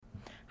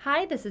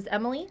Hi, this is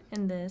Emily.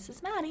 And this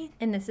is Maddie.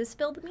 And this is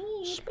Spill the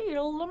Mead.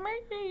 Spill the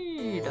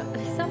Mead.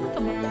 They sound like a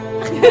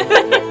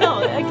No,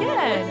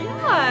 again.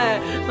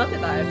 Yeah. Muppet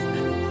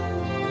vibes.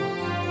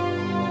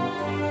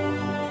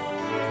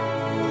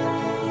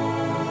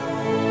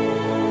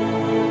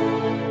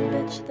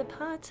 Bitch, the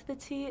pot, the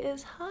tea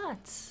is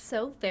hot.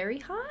 So very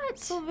hot.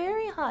 So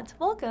very hot.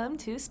 Welcome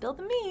to Spill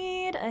the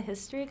Mead, a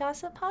history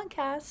gossip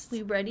podcast.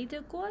 We ready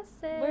to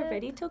gossip. We're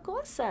ready to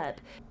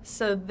gossip.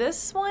 So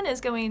this one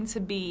is going to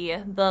be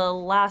the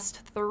last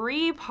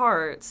 3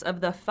 parts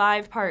of the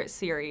 5-part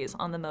series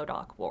on the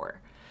Modoc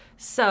War.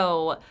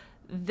 So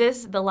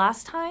the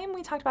last time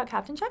we talked about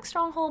Captain Jack's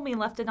stronghold, we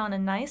left it on a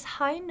nice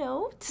high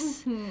note,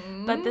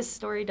 but this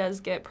story does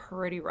get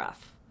pretty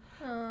rough.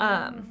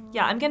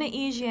 Yeah, I'm going to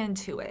ease you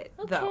into it,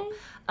 though.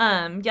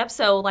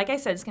 So like I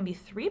said, it's going to be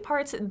 3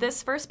 parts.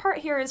 This first part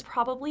here is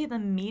probably the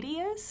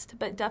meatiest,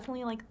 but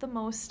definitely like the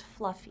most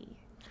fluffy.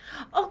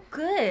 Oh,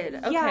 good.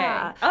 Okay.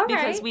 Yeah, all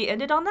because right. we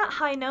ended on that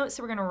high note,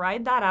 so we're going to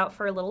ride that out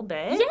for a little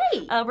bit.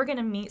 Yay! We're going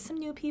to meet some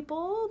new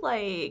people,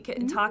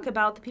 talk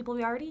about the people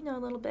we already know a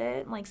little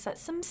bit, and, set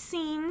some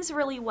scenes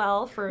really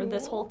well for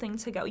this whole thing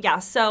to go. Yeah,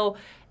 so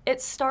it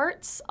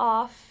starts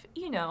off,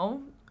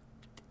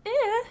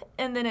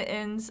 and then it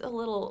ends a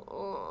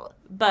little,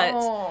 but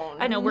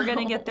I know we're going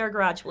to get there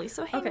gradually,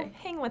 so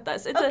hang with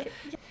us.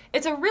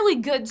 It's a really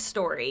good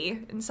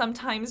story, and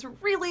sometimes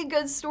really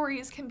good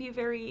stories can be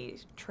very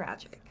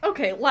tragic.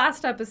 Okay,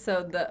 last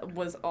episode that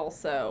was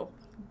also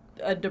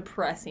a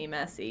depressing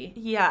messy.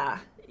 Yeah.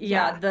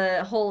 Yeah,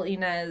 the whole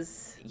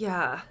Inez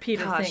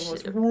Peter thing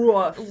was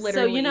rough.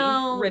 Literally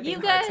so, ripping you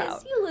guys,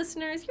 hearts out. you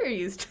listeners, you're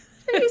used to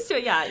You're used to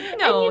it, yeah. You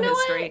know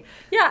history. What?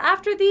 Yeah,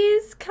 after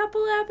these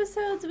couple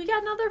episodes, we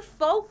got another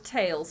folk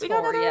tales for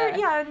you.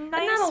 Yeah,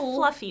 nice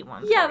fluffy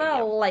one. Yeah,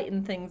 that'll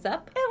lighten things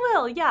up. It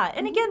will, yeah.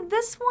 And again,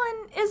 this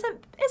one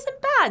isn't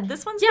bad.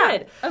 This one's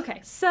good.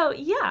 Okay. So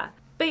yeah.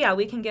 But yeah,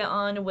 we can get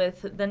on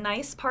with the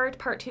nice part.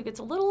 Part 2 gets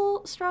a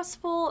little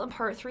stressful, and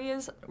part 3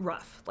 is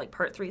rough.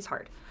 Part 3 is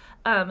hard.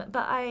 But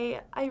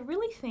I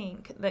really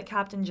think that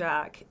Captain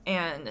Jack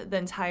and the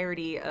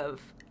entirety of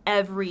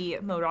every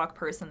Modoc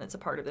person that's a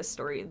part of this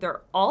story,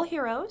 they're all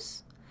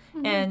heroes,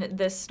 and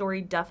this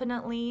story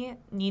definitely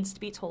needs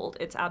to be told.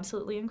 It's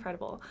absolutely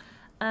incredible.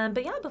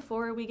 But yeah,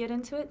 before we get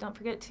into it, don't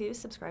forget to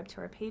subscribe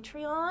to our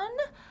Patreon.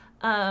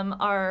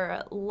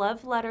 Our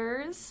Love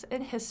Letters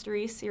and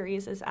History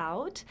series is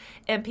out,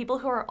 and people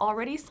who are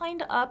already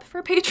signed up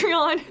for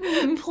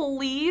Patreon,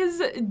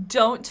 please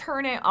don't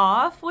turn it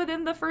off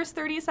within the first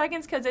 30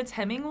 seconds because it's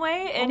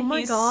Hemingway, and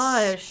he's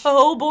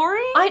so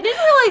boring. I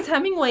didn't realize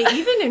Hemingway,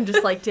 even in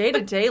just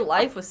day-to-day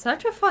life, was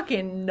such a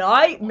fucking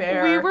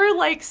nightmare. We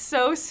were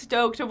so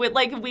stoked with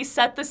we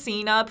set the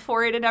scene up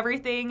for it and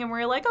everything, and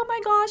we're like, oh my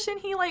gosh, and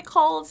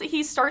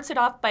he starts it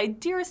off by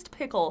Dearest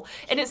Pickle,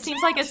 and it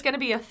seems like it's gonna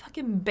be a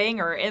fucking banger,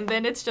 and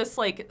then it's just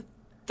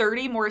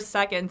 30 more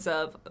seconds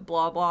of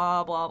blah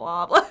blah blah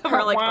blah blah.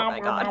 We're like, oh my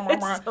god,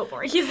 it's so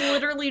boring. He's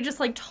literally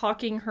just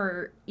talking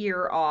her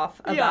ear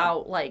off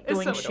about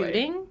going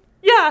shooting.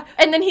 Yeah.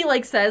 And then he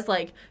says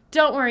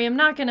don't worry, I'm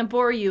not going to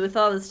bore you with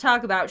all this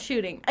talk about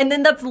shooting. And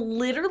then that's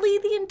literally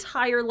the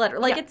entire letter.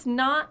 It's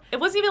not... It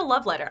wasn't even a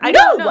love letter. I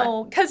don't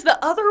know. Because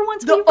the other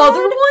ones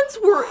other ones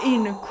were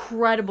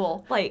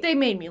incredible. They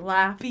made me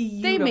laugh.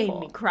 Beautiful. They made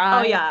me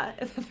cry. Oh, yeah.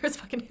 And then there's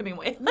fucking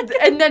Hemingway.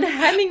 And then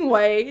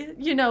Hemingway,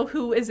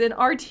 who is an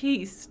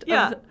artiste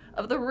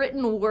of the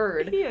written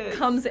word,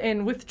 comes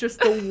in with just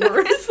the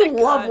worst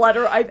love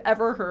letter I've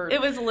ever heard.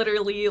 It was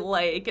literally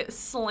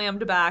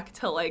slammed back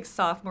to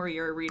sophomore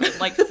year reading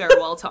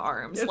Farewell to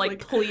Arms.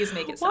 Please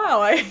make it stop.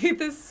 Wow, I hate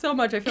this so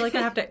much. I feel like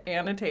I have to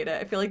annotate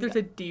it. I feel like there's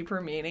a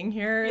deeper meaning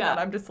here that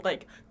I'm just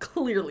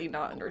clearly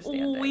not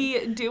understanding.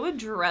 We do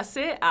address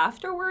it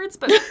afterwards,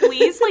 but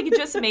please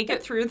just make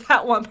it through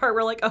that one part.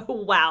 We're oh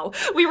wow.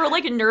 We were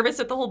nervous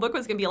that the whole book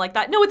was gonna be like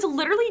that. No, it's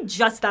literally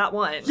just that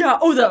one. Yeah,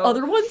 the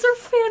other ones are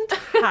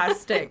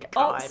fantastic.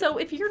 God. So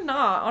if you're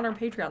not on our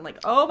Patreon,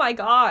 oh my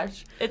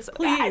gosh,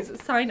 please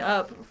sign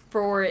up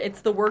for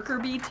it's the worker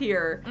bee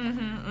tier.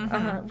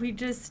 We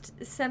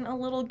just sent a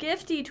little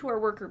gifty to our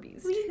worker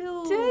bees. We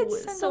did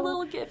send a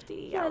little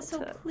gifty. Yeah, so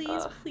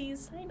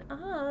please sign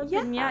up. Yeah.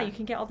 And you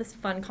can get all this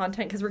fun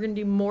content because we're gonna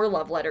do more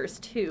love letters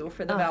too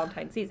for the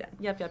Valentine's season.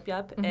 Yep.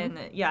 And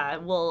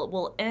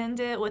we'll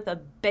end it with a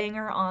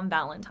banger on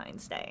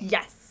Valentine's Day.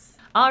 Yes.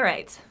 All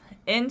right,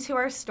 into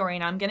our story,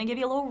 and I'm gonna give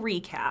you a little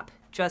recap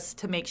just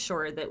to make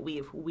sure that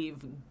we've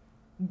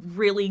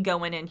really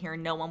going in here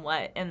knowing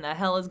what in the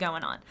hell is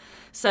going on.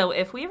 So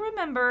if we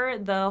remember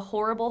the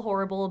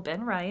horrible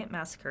Ben Wright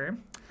massacre,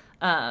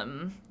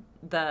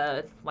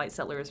 the white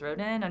settlers rode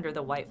in under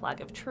the white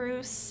flag of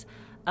truce.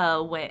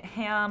 went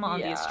ham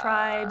on these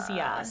tribes.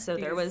 Yeah, so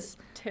there was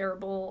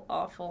terrible,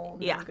 awful,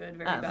 no good,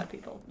 very bad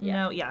people.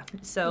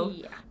 So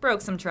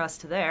broke some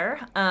trust there.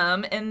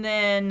 And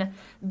then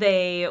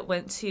they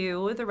went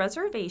to the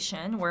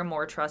reservation where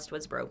more trust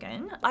was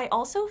broken. I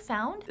also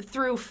found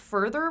through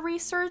further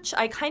research,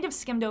 I kind of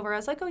skimmed over. I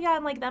was like, oh yeah,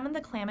 and like them and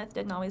the Klamath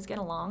didn't always get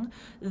along.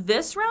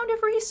 This round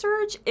of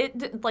research,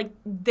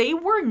 they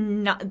were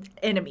not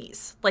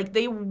enemies. Like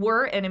they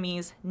were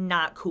enemies,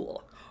 not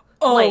cool.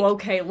 Oh,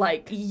 okay.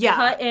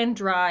 Cut and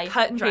dry.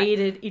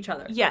 Hated each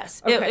other.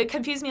 Yes. Okay. It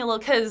confused me a little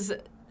because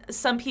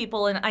some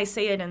people, and I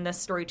say it in this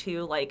story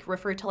too, like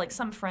refer to like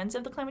some friends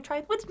of the Klamath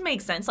tribe, which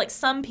makes sense. Like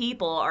some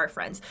people are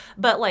friends,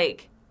 but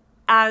like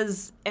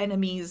as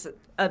enemies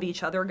of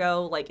each other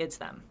go, like it's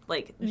them.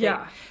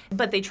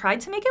 But they tried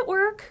to make it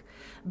work,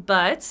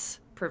 but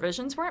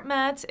provisions weren't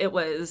met. It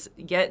was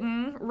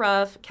getting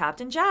rough.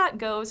 Captain Jack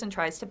goes and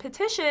tries to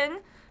petition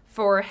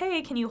for,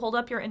 hey, can you hold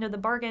up your end of the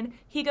bargain?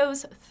 He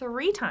goes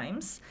 3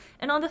 times,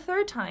 and on the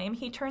 3rd time,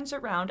 he turns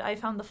around. I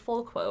found the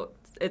full quote.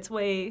 It's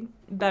way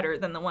better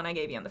than the one I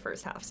gave you in the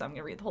first half, so I'm going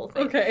to read the whole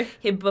thing. Okay.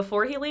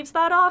 Before he leaves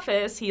that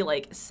office, he,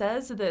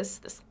 says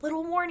this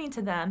little warning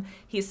to them.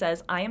 He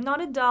says, I am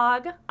not a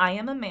dog, I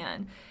am a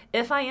man.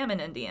 If I am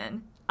an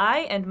Indian,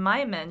 I and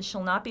my men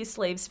shall not be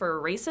slaves for a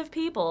race of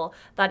people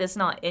that is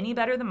not any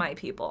better than my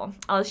people.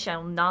 I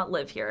shall not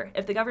live here.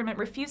 If the government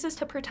refuses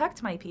to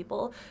protect my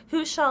people,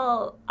 who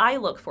shall I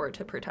look for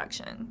to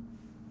protection?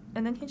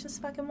 And then he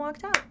just fucking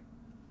walked out.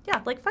 Yeah,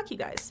 fuck you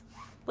guys.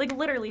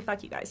 Literally,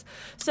 fuck you guys.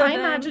 So I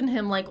imagine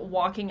him,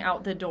 walking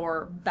out the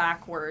door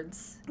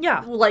backwards.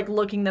 Yeah.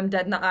 Looking them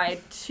dead in the eye,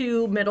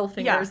 2 middle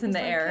fingers in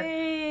the air.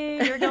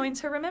 Hey, you're going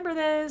to remember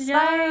this.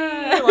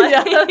 Yeah.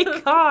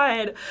 Bye.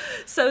 God.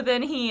 So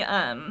then he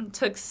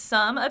took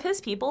some of his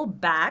people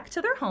back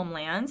to their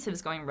homelands. It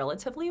was going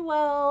relatively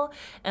well.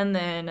 And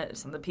then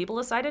some of the people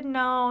decided,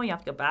 no, you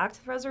have to go back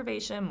to the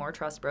reservation. More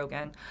trust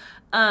broken.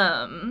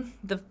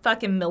 The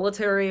fucking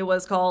military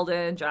was called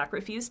in. Jack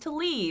refused to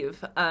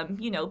leave,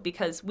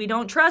 because we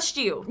don't trust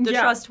you. The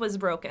trust was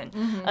broken.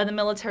 Mm-hmm. The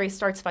military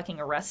starts fucking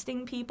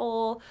arresting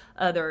people.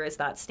 There is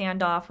that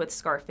standoff with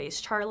Scarface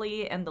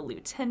Charlie and the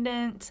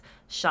lieutenant.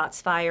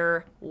 Shots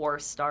fire. War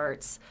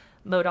starts.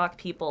 Modoc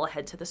people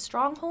head to the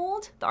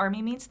stronghold. The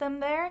army meets them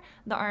there.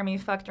 The army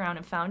fucked around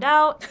and found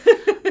out.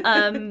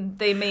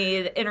 They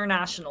made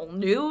international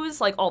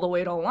news, all the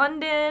way to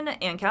London,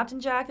 and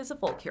Captain Jack is a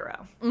folk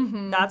hero.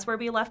 Mm-hmm. That's where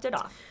we left it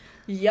off.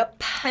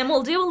 Yep. And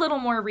we'll do a little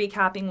more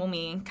recapping when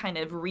we kind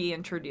of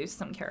reintroduce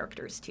some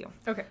characters too.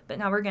 Okay. But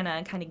now we're going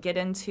to kind of get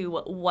into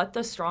what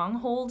the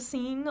stronghold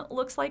scene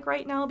looks like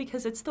right now,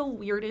 because it's the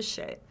weirdest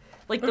shit.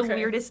 The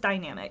weirdest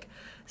dynamic.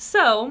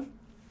 So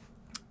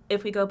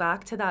if we go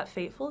back to that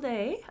fateful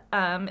day,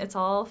 it's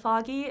all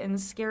foggy and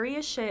scary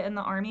as shit, and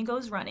the army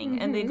goes running,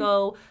 and they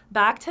go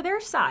back to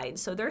their side.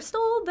 So they're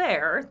still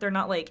there. They're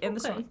not in the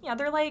storm. Yeah,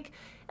 they're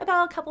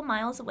about a couple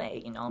miles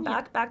away,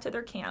 back to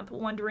their camp,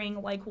 wondering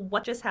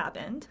what just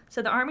happened.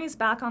 So the army's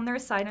back on their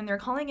side, and they're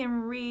calling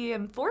in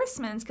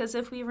reinforcements, because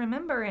if we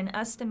remember, an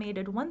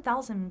estimated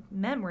 1,000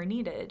 men were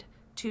needed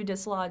to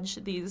dislodge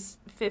these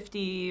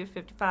 50,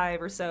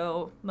 55 or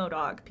so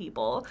Modoc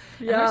people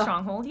in their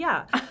stronghold.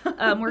 Yeah.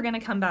 We're going to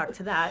come back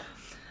to that.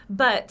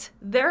 But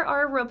there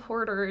are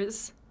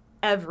reporters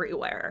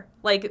everywhere.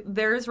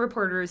 There's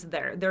reporters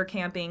there. They're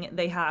camping.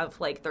 They have,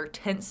 their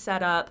tents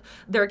set up.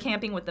 They're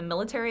camping with the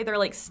military.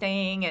 They're,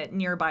 staying at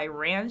nearby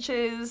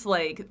ranches.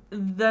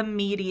 The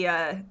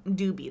media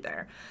do be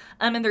there.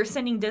 And they're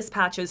sending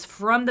dispatches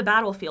from the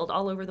battlefield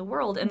all over the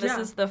world. And this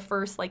is the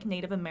first,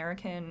 Native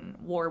American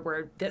war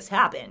where this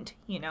happened,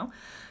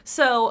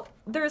 So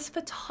there's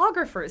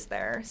photographers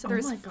there. So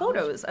there's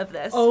photos of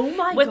this. Oh,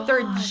 my With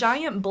their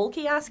giant,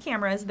 bulky-ass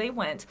cameras. They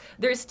went.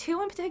 There's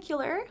 2 in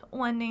particular.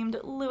 One named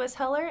Lewis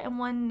Heller and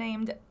one named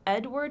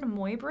Edward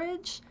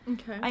Muybridge.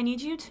 Okay. I need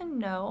you to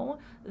know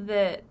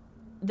that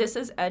this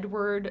is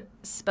Edward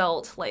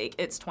spelt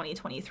it's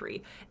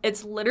 2023.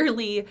 It's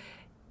literally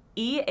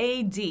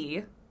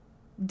EADWEARD.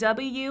 What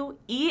are you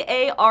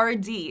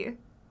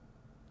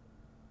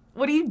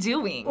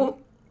doing?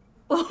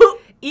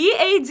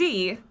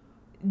 EADWEARD.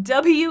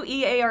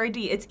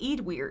 It's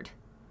Eadweird.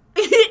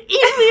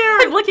 Eadweird.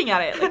 I'm looking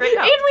at it right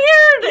now.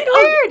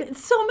 Eadweird.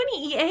 So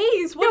many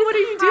EAs. What are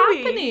you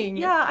happening? doing?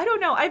 Yeah, I don't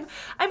know. I'm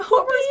hoping.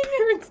 What were his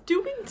parents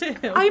doing to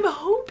him? I'm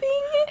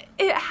hoping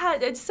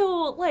it's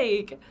so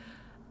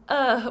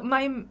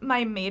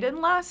my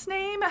maiden last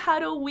name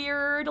had a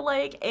weird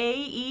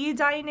AE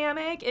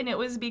dynamic, and it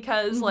was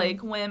because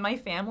when my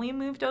family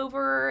moved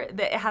over,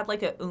 that it had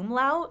a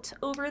umlaut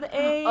over the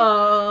A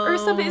or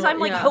something. So I'm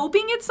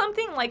hoping it's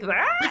something like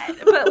that,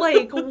 but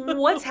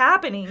what's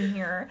happening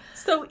here?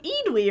 So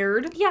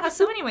Eadweird. Yeah.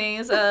 So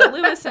anyways,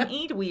 Lewis and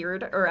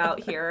Eadweird are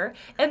out here,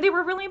 and they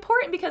were really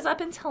important because up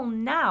until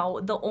now,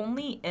 the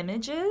only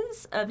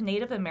images of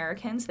Native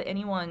Americans that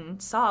anyone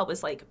saw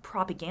was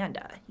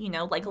propaganda.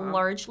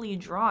 Largely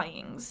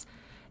drawings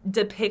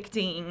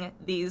depicting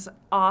these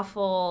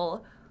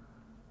awful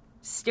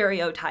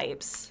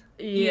stereotypes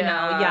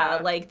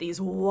like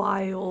these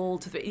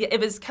wild, it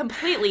was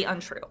completely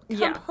untrue.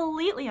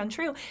 Completely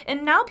untrue.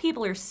 And now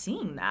people are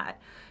seeing that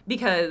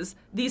because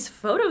these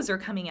photos are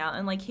coming out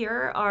and like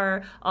here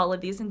are all of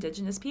these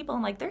indigenous people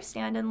and like they're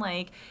standing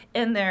like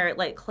in their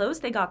like clothes,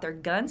 they got their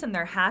guns and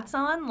their hats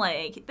on,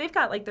 like they've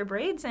got like their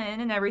braids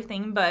in and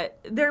everything, but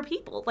they're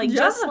people, like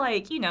just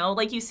like, you know,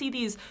 like you see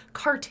these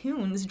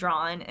cartoons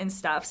drawn and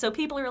stuff, so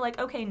people are like,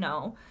 okay,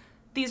 no,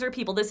 these are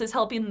people, this is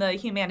helping the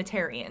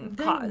humanitarian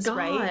cause.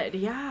 Right?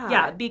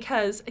 Yeah,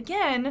 because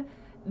again,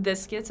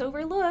 this gets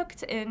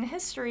overlooked in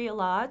history a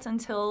lot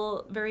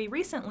until very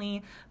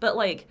recently, but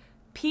like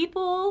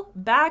people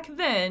back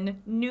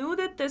then knew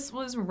that this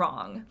was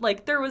wrong.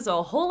 Like, there was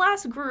a whole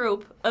ass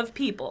group of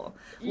people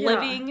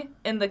living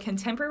in the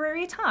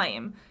contemporary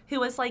time who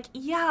was like,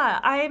 yeah,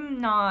 I'm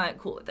not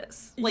cool with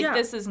this. Like,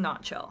 this is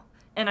not chill.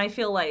 And I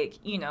feel like,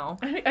 you know,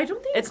 I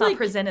don't think it's not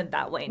presented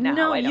that way now.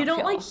 No, you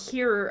don't like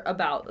hear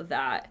about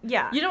that.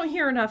 Yeah. You don't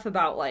hear enough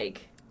about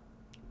like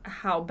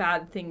how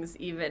bad things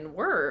even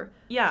were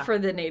for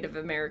the Native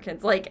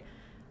Americans. Like,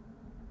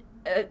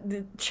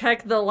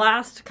 check the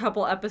last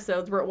couple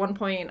episodes where at one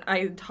point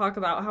I talk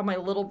about how my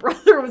little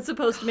brother was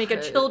supposed to make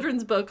a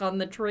children's book on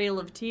the Trail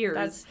of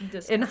Tears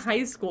in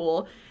high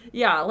school.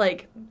 Yeah,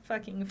 like,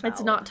 fucking foul.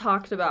 It's not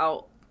talked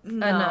about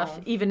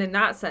enough, even in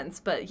that sense.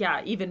 But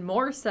yeah, even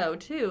more so,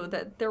 too,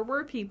 that there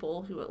were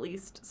people who at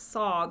least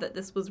saw that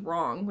this was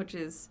wrong, which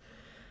is,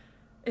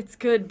 it's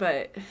good,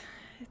 but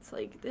it's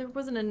like, there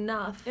wasn't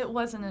enough. It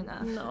wasn't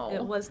enough. No.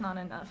 It was not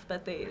enough,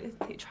 but they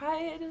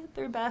tried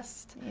their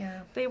best.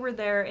 Yeah. They were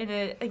there, and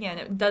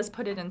it does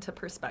put it into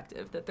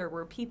perspective that there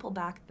were people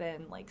back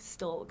then, like,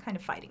 still kind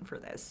of fighting for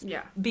this.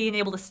 Yeah. Being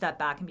able to step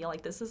back and be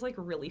like, this is, like,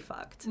 really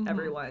fucked,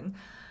 everyone.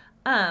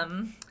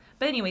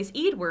 But anyways,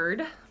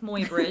 Edward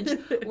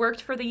Muybridge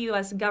worked for the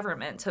U.S.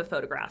 government to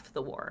photograph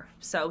the war,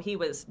 so he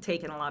was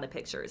taking a lot of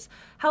pictures.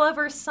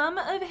 However,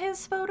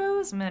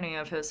 many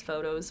of his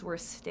photos were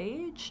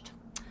staged.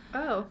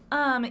 Oh.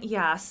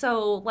 Yeah,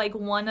 so, like,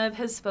 one of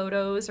his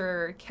photos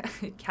are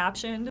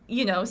captioned,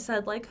 you know,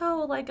 said, like,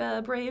 oh, like,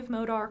 a brave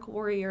Modoc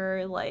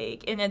warrior,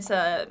 like, and it's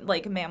a,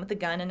 like, a man with a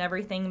gun and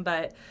everything,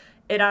 but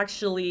it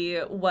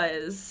actually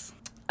was,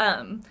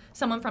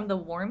 someone from the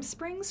Warm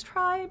Springs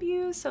tribe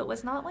used, so it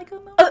was not, like, a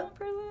Modoc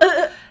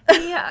person.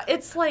 Yeah,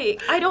 it's,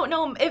 like, I don't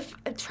know if,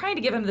 trying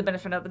to give him the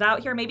benefit of the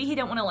doubt here, maybe he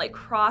didn't want to, like,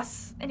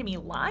 cross enemy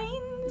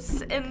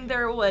lines, and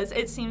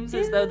it seems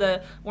as though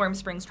the Warm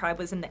Springs tribe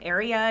was in the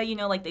area, you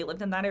know, like, they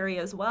lived in that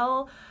area as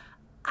well.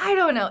 I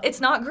don't know.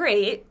 It's not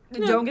great.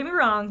 No. Don't get me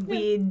wrong. Yeah.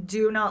 We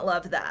do not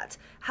love that.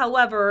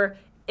 However,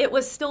 it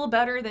was still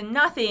better than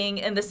nothing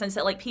in the sense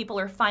that, like, people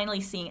are finally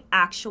seeing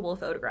actual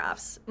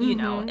photographs, you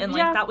know, and,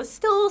 like, that was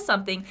still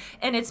something,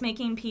 and it's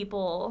making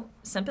people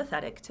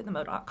sympathetic to the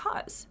Modoc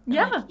cause. And,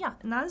 like,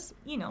 and that's,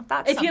 you know,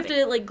 that's if something. You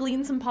have to, like,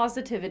 glean some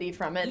positivity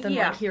from it, then,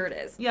 like, here it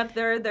is. Yep,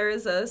 there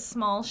is a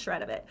small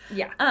shred of it.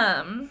 Yeah.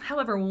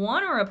 However,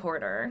 one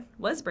reporter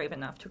was brave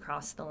enough to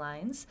cross the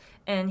lines,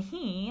 and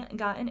he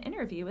got an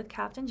interview with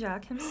Captain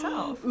Jack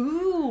himself.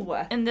 Ooh.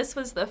 And this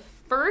was the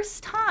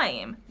first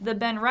time the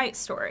Ben Wright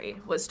story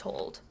was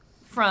told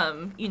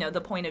from, you know,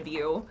 the point of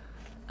view.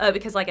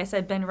 Because, like I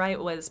said, Ben Wright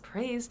was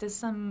praised as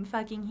some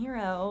fucking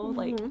hero,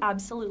 like,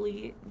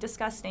 absolutely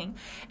disgusting.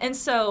 And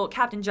so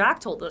Captain Jack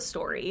told this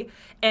story,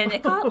 and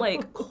it got,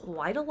 like,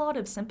 quite a lot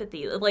of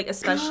sympathy, like,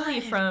 especially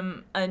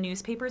from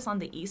newspapers on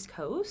the East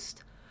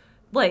Coast.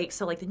 Like,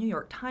 so, like, the New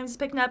York Times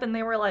picking up, and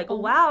they were like,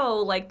 wow,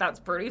 like, that's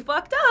pretty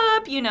fucked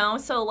up, you know?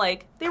 So,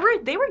 like, they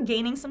were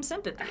gaining some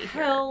sympathy here.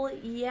 Hell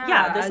yeah.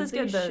 Yeah, this is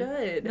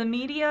good. The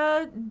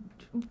media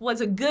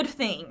was a good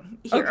thing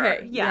here.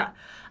 Okay, yeah.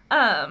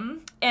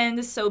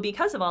 And so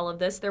because of all of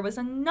this, there was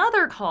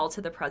another call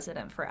to the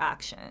president for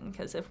action,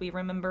 because if we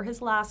remember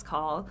his last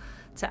call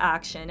to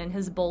action and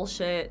his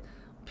bullshit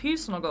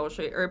peace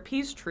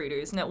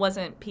treaties, and it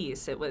wasn't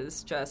peace, it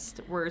was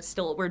just,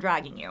 we're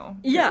dragging you.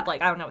 Yeah.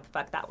 Like, I don't know what the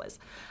fuck that was.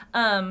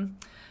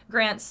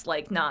 Grant's,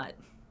 like, not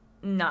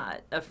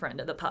a friend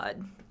of the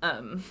pod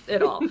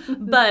at all.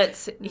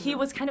 But he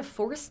was kind of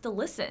forced to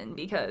listen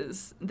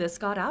because this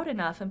got out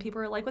enough, and people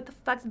were like, what the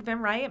fuck, the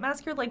Ben Wright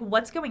massacre? Like,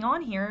 what's going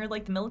on here?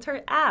 Like, the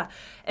military,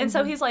 And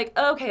so he's like,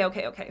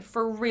 okay,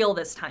 for real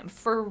this time.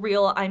 For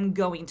real, I'm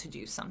going to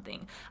do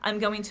something. I'm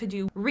going to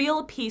do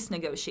real peace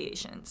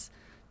negotiations.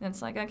 And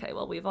it's like, okay,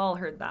 well, we've all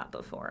heard that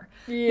before.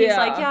 Yeah. He's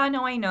like, yeah,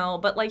 no, I know.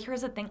 But, like,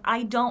 here's the thing.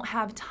 I don't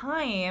have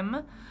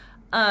time.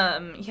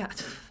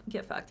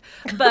 Get fucked.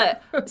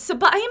 But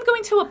I am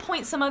going to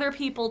appoint some other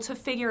people to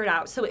figure it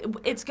out. So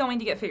it's going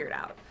to get figured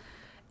out.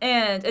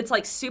 And it's,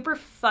 like, super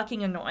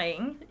fucking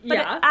annoying. But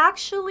it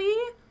actually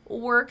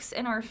works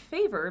in our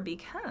favor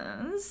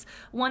because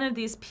one of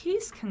these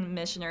peace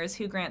commissioners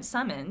who Grant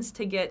summons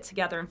to get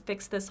together and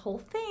fix this whole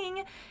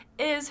thing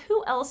is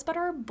who else but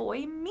our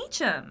boy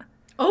Meacham.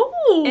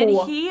 Oh! And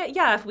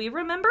if we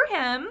remember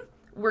him,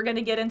 we're going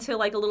to get into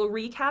like a little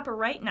recap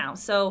right now.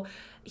 So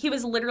he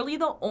was literally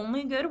the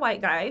only good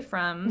white guy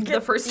from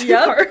the first two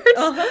parts.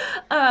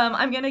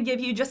 I'm going to give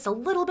you just a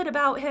little bit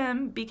about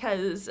him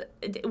because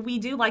we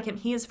do like him.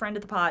 He is friend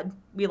of the pod.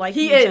 We like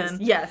Meacham. He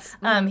is, yes.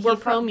 We're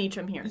pro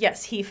Meacham here.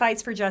 Yes, he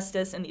fights for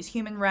justice and these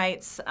human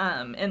rights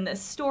in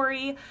this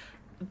story.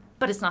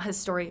 But it's not his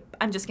story.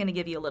 I'm just going to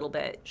give you a little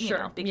bit,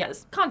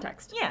 because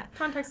context. Yeah.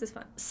 Context is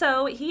fun.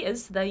 So he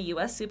is the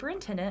U.S.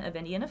 Superintendent of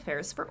Indian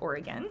Affairs for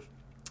Oregon.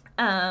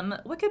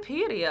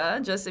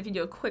 Wikipedia, just if you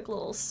do a quick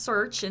little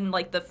search and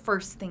like the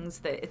first things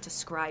that it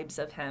describes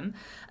of him,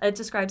 it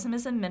describes him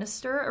as a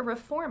minister, a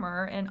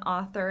reformer, an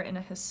author, and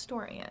a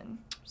historian.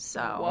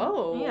 So,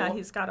 whoa. Yeah,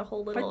 he's got a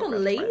whole little... Quite the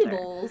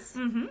labels.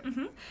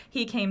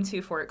 He came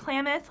to Fort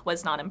Klamath,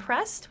 was not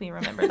impressed. We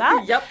remember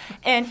that. Yep.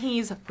 And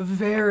he's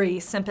very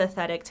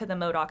sympathetic to the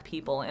Modoc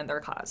people and their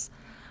cause.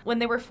 When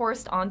they were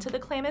forced onto the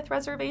Klamath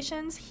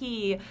reservations,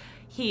 he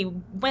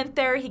went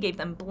there, he gave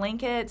them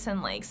blankets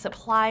and like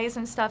supplies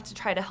and stuff to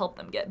try to help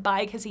them get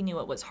by because he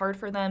knew it was hard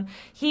for them.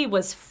 He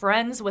was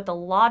friends with a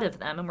lot of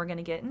them, and we're going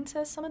to get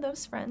into some of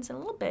those friends in a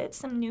little bit,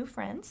 some new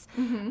friends.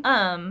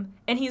 And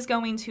he's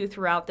going to,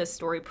 throughout this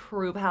story,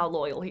 prove how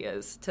loyal he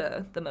is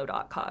to the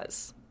Modoc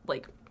cause.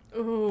 Like,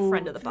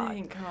 friend of the pod.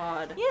 Thank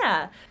God.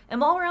 Yeah. And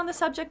while we're on the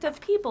subject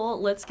of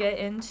people, let's get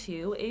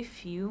into a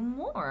few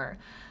more.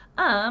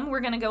 We're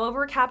going to go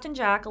over Captain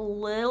Jack a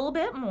little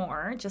bit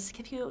more, just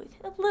to give you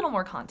a little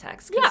more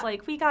context. Because,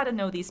 we got to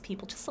know these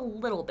people just a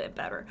little bit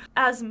better.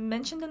 As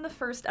mentioned in the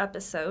first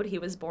episode, he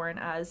was born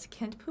as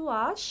Kent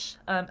Puash,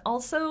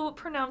 also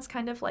pronounced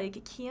kind of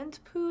like Kient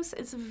Poos.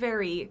 It's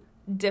very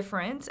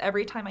different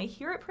every time I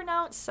hear it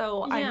pronounced,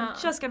 so I'm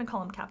just gonna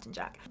call him Captain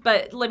Jack.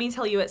 But let me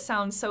tell you, it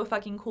sounds so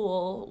fucking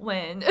cool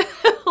when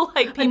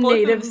like people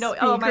who know.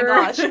 Oh my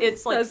gosh,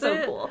 it's like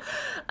so cool.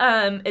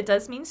 It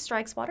does mean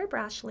strikes water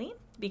brashly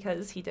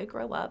because he did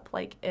grow up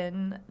like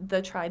in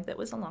the tribe that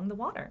was along the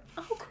water.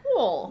 Oh,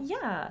 cool.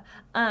 Yeah.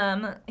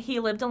 He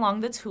lived along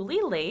the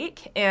Tule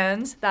Lake,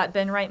 and that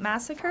Ben Wright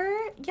massacre.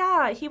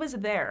 Yeah, he was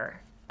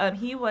there.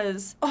 He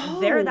was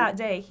there that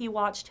day. He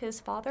watched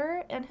his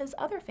father and his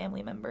other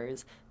family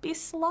members be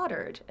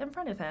slaughtered in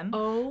front of him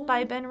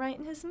by Ben Wright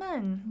and his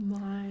men.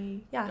 My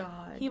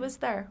God. He was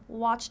there.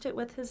 Watched it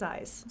with his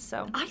eyes.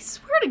 So I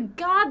swear to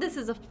God, this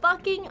is a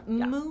fucking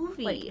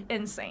movie. Like,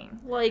 insane.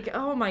 Like,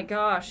 oh my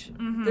gosh.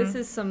 This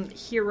is some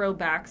hero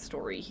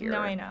backstory here. No,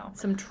 I know.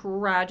 Some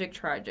tragic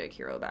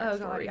hero backstory. Oh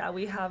God, yeah.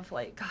 We have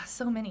like,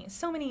 so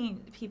many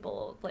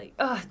people. Like,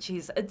 oh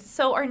jeez.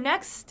 So our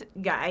next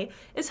guy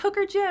is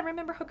Hooker Jim.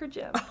 Remember Hooker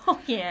Jim? Oh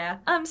yeah.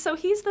 So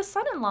he's the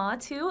son-in-law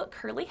to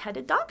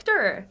curly-headed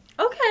doctor.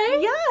 Okay.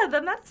 Yeah,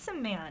 the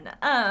medicine man.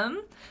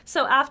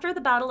 So after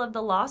the Battle of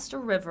the Lost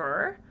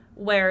River,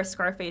 where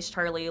Scarface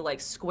Charlie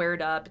like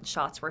squared up and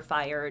shots were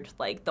fired,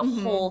 like the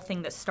whole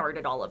thing that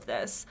started all of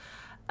this,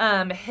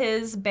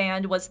 his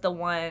band was the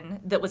one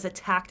that was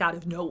attacked out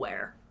of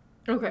nowhere.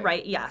 Okay.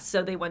 Right? Yeah.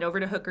 So they went over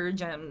to Hooker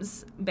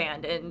Jim's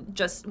band and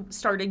just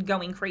started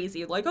going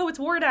crazy. Like, oh, it's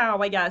war now,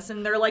 I guess.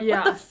 And they're like,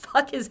 what the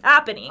fuck is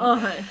happening?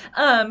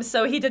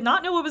 So he did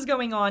not know what was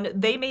going on.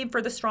 They made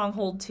for the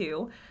stronghold,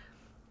 too.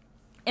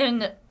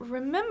 And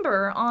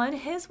remember, on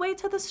his way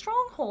to the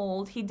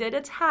stronghold, he did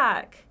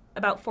attack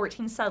about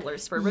 14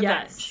 settlers for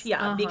revenge. Yes.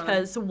 Yeah,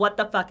 because what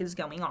the fuck is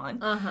going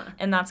on?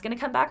 And that's going to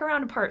come back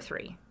around in part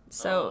 3.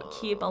 So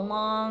keep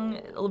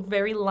a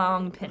very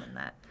long pin in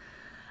that.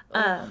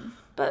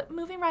 But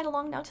moving right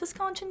along now to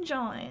Sconchin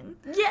John.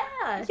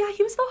 Yeah. Yeah,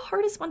 he was the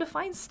hardest one to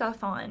find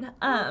stuff on.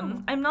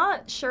 I'm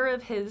not sure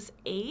of his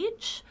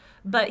age,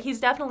 but he's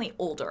definitely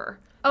older.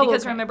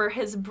 Because remember,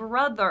 his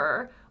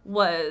brother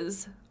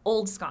was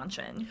Old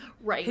Sconchin.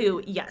 Right.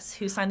 Who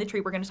signed the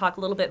treaty. We're going to talk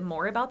a little bit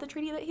more about the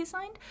treaty that he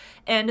signed.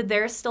 And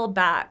they're still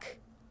back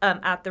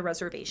at the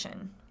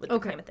reservation with the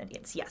Klamath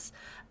Indians. Yes.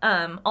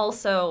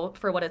 Also,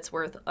 for what it's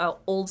worth,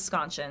 Old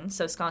Sconchin,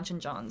 so Sconchin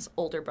John's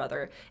older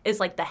brother, is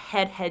like the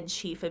head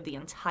chief of the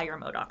entire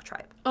Modoc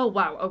tribe. Oh,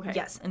 wow. Okay.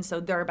 Yes. And so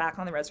they're back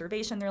on the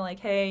reservation. They're like,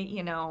 hey,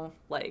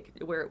 like,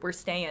 we're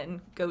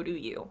staying. Go do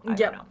you. I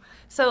don't know.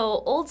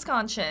 So Old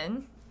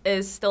Sconchin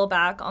is still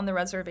back on the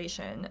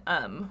reservation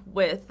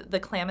with the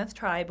Klamath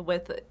tribe,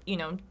 with,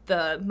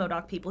 the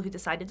Modoc people who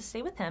decided to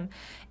stay with him.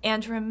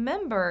 And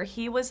remember,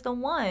 he was the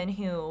one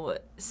who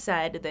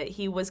said that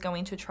he was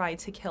going to try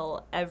to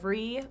kill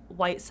every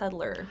white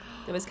settler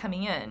that was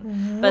coming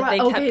in. But they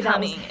kept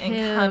coming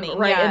and coming.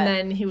 Right, yeah. and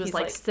then he was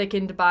like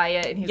sickened by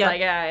it, and he's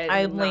like,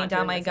 I'm laying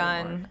down my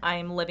gun. Anymore.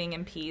 I'm living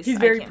in peace. He's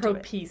very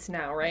pro-peace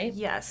now, right?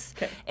 Yes.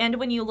 Okay. And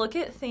when you look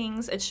at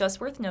things, it's just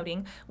worth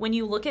noting, when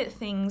you look at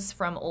things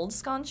from Old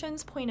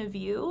Sconchin's point of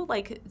view,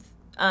 like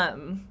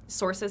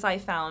sources I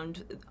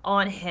found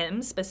on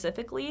him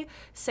specifically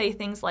say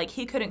things like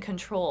he couldn't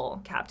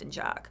control Captain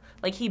Jack.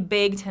 Like, he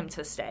begged him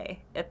to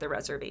stay at the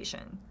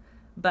reservation.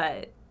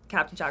 But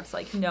Captain Jack's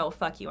like, no,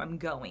 fuck you, I'm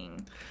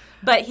going.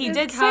 But he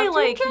did say,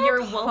 like,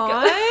 you're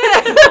welcome.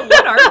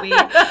 What are we?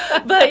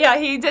 But yeah,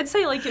 he did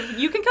say, like,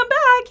 you can come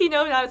back.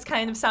 Now it's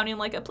kind of sounding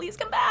like a please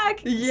come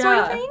back sort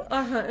of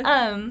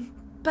thing.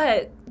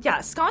 But, yeah,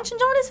 Scaunch and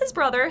John is his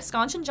brother.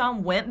 Scaunch and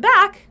John went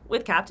back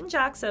with Captain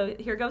Jack, so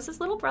here goes his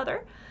little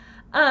brother.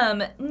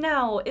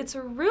 Now, it's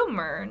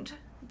rumored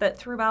that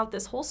throughout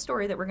this whole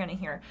story that we're going to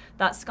hear,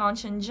 that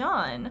Scaunch and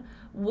John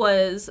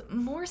was,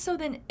 more so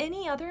than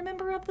any other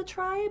member of the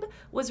tribe,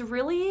 was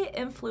really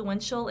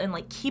influential in,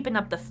 like, keeping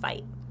up the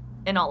fight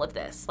in all of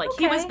this. Like,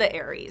 he was the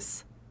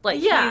Ares. Like,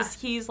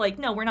 he's like,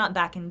 no, we're not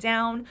backing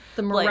down.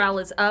 The morale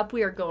is up.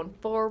 We are going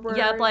forward.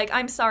 Yep, like,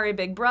 I'm sorry,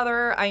 big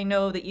brother. I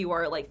know that you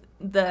are, like,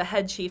 the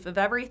head chief of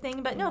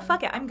everything, but no,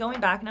 fuck it. I'm going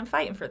back and I'm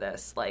fighting for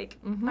this. Like,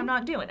 I'm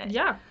not doing it.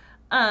 Yeah.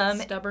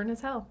 Stubborn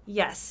as hell.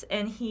 Yes,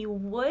 and he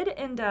would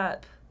end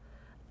up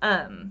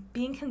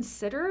being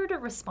considered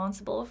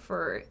responsible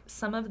for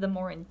some of the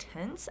more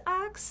intense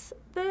acts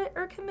that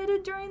are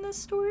committed during this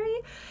story.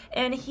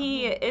 And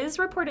he is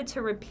reported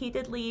to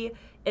repeatedly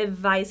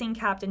advising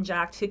Captain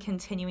Jack to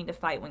continuing to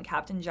fight when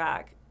Captain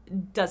Jack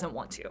doesn't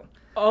want to.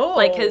 Oh.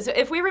 Like, because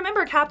if we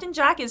remember, Captain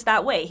Jack is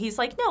that way. He's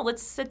like, no,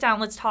 let's sit down,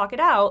 let's talk it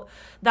out.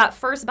 That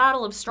first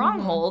battle of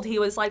Stronghold, he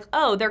was like,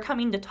 oh, they're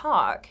coming to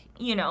talk.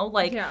 You know,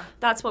 like,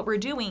 that's what we're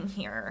doing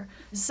here.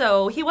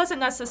 So he wasn't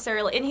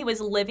necessarily, and he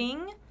was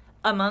living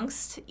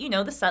amongst, you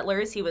know, the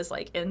settlers. He was,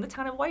 like, in the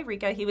town of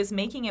Wairika. He was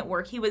making it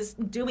work. He was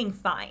doing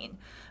fine.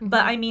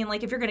 But, I mean,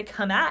 like, if you're going to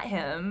come at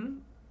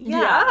him...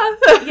 Yeah.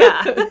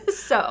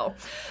 So,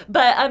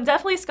 but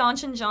definitely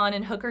Scaunch and John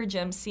and Hooker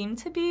Jim seem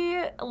to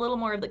be a little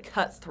more of the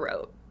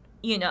cutthroat,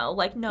 you know,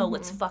 like, no,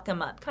 let's fuck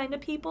them up kind of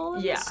people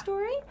in this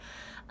story.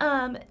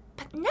 But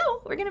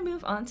now we're going to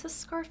move on to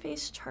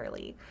Scarface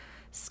Charlie.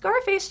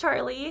 Scarface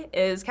Charlie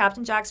is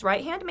Captain Jack's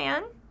right-hand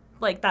man.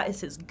 Like, that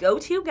is his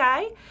go-to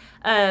guy.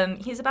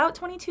 He's about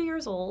 22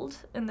 years old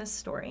in this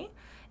story,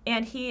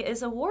 and he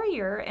is a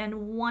warrior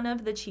and one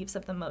of the chiefs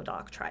of the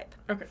Modoc tribe.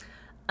 Okay.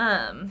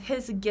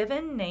 His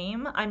given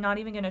name, I'm not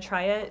even going to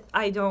try it.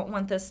 I don't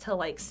want this to,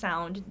 like,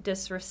 sound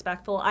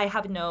disrespectful. I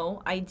have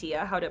no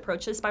idea how to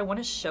approach this, but I want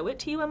to show it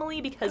to you,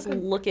 Emily, because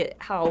look at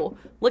how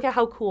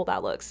cool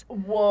that looks.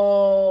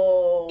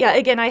 Whoa. Yeah,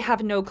 again, I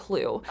have no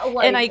clue.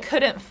 Like, and I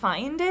couldn't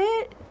find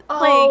it.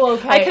 Oh,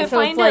 okay. I could so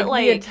find it's like it,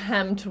 like... the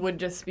attempt would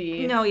just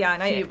be No, yeah,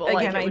 and feeble.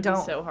 I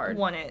don't so hard.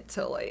 want it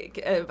to,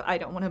 like... I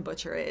don't want to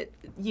butcher it,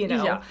 you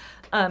know? Yeah.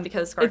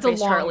 Because Scarface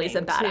Charlie's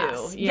a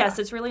badass. Too. Yeah. Yes,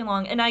 it's really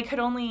long. And I could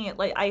only,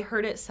 like, I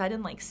heard it said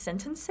in, like,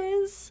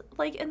 sentences,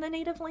 like, in the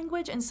native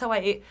language. And so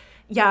I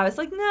was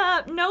like,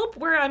 nope,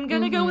 I'm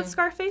going to go with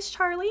Scarface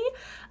Charlie.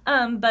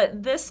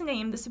 But this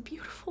name, this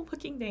beautiful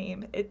looking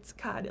name, it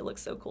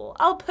looks so cool.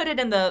 I'll put it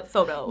in the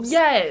photos.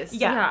 Yes.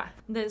 Yeah.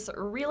 This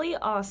really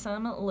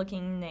awesome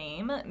looking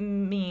name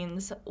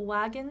means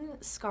wagon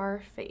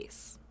scar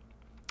face.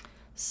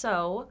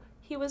 So...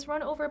 he was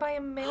run over by a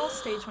male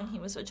stage when he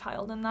was a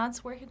child, and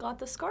that's where he got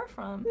the scar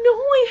from. No,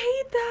 I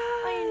hate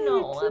that. I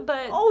know,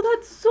 but... oh,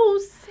 that's so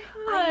sad.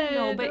 I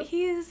know, but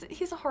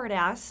he's a hard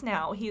ass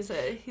now. He's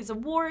a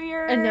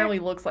warrior. And now he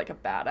looks like a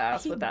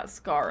badass with that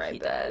scar, I bet. He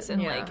does,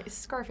 and, like,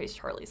 Scarface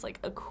Charlie's, like,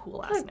 a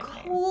cool-ass nickname.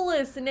 The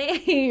coolest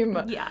name.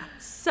 Yeah.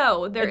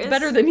 So, it's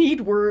better than Eid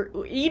Weird.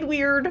 Eid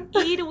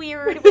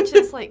Weird, which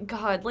is, like,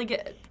 God,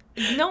 like,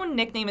 no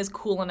nickname is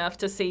cool enough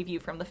to save you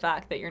from the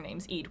fact that your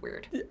name's Eid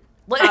Weird.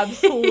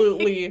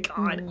 Absolutely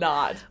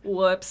not.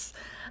 Whoops.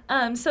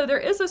 So there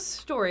is a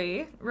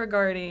story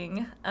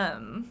regarding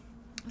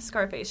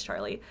Scarface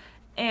Charlie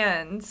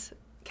and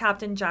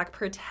Captain Jack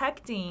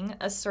protecting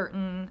a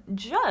certain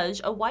judge,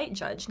 a white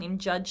judge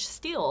named Judge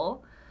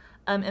Steele,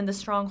 in the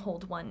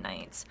Stronghold one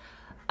night.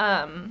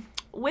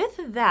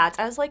 With that,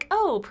 I was like,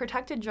 oh,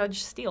 protected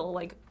Judge Steele,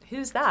 like,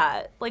 who's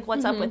that? Like,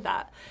 what's up with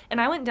that?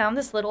 And I went down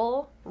this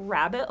little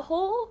rabbit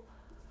hole.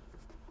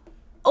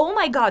 Oh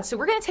my God, so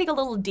we're going to take a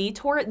little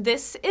detour.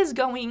 This is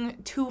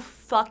going to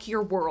fuck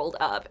your world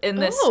up in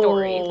this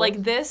story.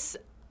 Like this,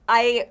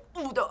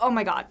 oh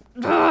my God.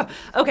 Ugh.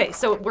 Okay,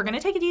 so we're going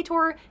to take a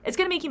detour. It's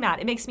going to make you mad.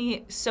 It makes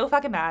me so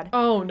fucking mad.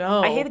 Oh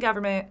no. I hate the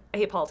government. I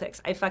hate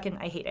politics. I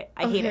hate it.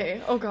 I hate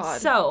it. Oh God.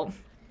 So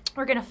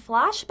we're going to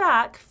flash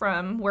back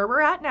from where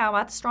we're at now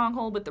at the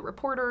Stronghold with the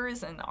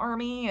reporters and the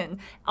army and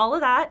all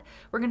of that.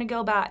 We're going to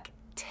go back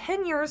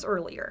 10 years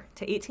earlier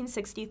to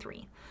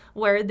 1863,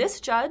 where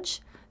this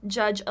Judge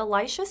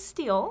Elisha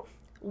Steele,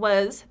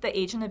 was the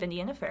agent of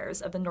Indian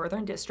Affairs of the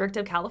Northern District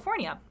of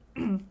California.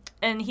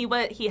 And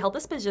he held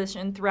this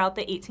position throughout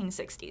the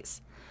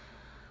 1860s.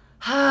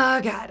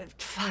 Oh, God.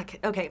 Fuck.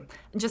 Okay.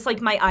 Just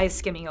like my eyes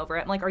skimming over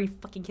it. I'm like, are you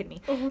fucking kidding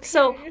me? Okay.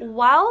 So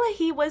while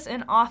he was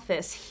in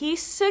office, he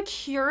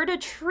secured a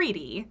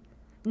treaty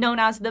known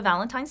as the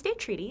Valentine's Day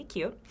Treaty.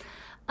 Cute.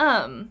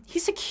 He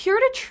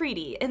secured a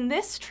treaty. And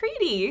this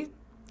treaty...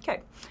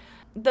 Okay.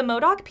 The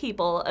Modoc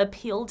people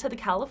appealed to the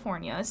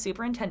California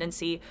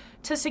Superintendency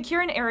to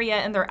secure an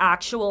area in their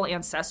actual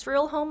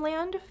ancestral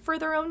homeland for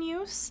their own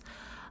use.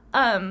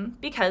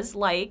 Because,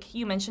 like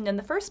you mentioned in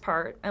the first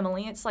part,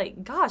 Emily, it's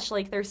like, gosh,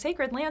 like, their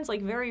sacred land's,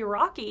 like, very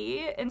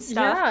rocky and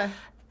stuff. Yeah.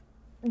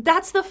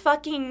 That's the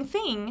fucking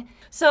thing.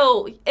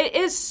 So, it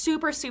is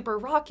super, super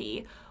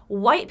rocky.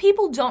 White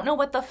people don't know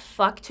what the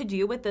fuck to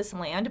do with this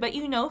land, but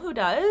you know who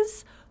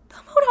does? The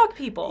Modoc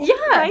people.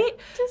 Yeah. Right?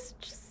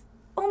 Just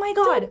Oh my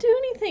God. Don't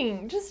do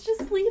anything.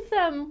 Just leave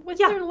them with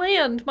their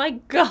land. My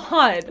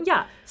God.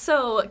 Yeah.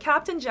 So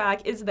Captain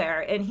Jack is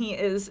there and he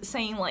is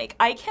saying like,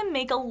 I can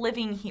make a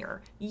living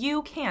here.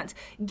 You can't.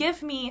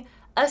 Give me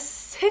a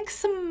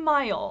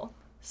 6-mile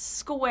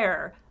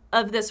square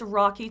of this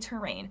rocky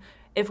terrain.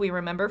 If we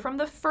remember from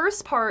the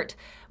first part,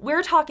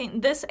 we're talking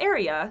this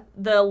area,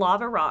 the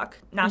Lava Rock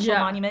National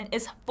Monument,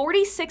 is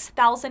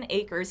 46,000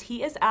 acres.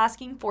 He is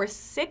asking for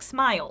 6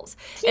 miles.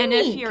 Teeny and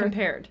if you're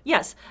compared.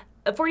 Yes.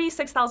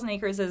 46,000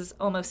 acres is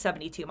almost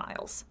 72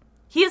 miles.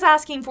 He is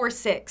asking for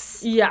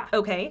 6. Yeah.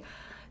 Okay.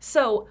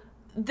 So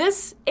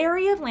this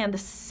area of land, the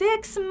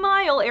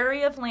 6-mile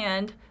area of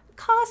land,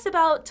 cost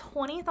about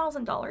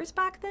 $20,000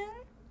 back then.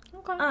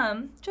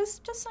 Okay.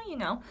 Just so you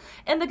know.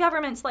 And the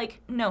government's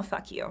like, no,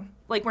 fuck you.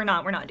 Like, we're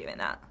not doing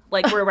that.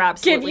 Like, we're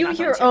absolutely Give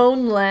you your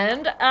own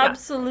land?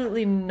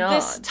 Absolutely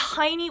not.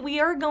 We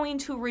are going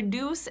to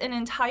reduce an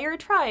entire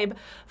tribe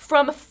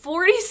from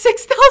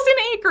 46,000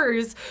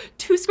 acres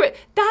to square.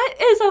 That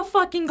is a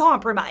fucking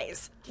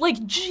compromise.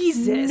 Like,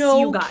 Jesus,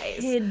 you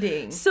guys. No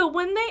kidding. So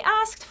when they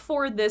asked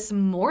for this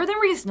more than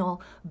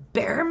reasonable,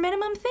 bare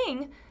minimum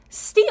thing,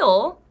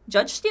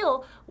 Judge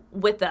Steele,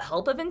 with the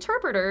help of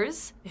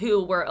interpreters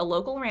who were a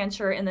local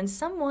rancher and then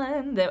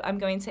someone that I'm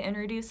going to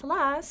introduce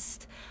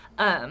last,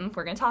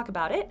 we're going to talk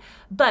about it,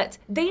 but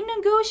they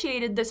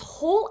negotiated this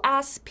whole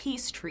ass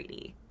peace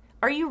treaty.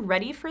 Are you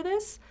ready for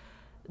this?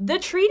 The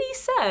treaty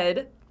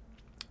said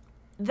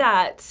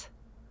that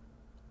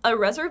a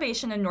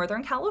reservation in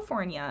Northern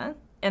California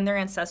and their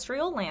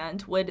ancestral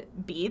land would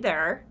be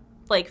there,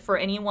 like, for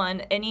any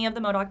of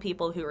the Modoc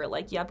people who are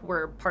like, yep,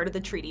 we're part of the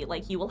treaty,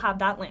 like, you will have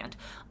that land.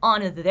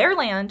 On their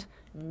land,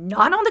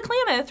 not on the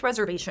Klamath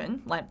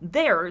Reservation,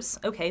 theirs,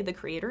 okay, the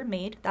Creator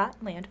made that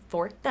land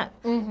for them.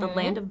 Mm-hmm. The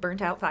land of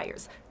burnt out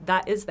fires.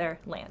 That is their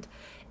land.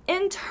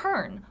 In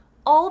turn,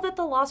 all that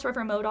the Lost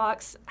River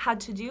Modocs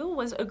had to do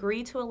was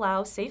agree to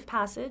allow safe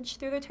passage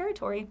through their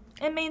territory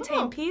and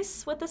maintain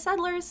peace with the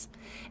settlers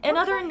and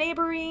other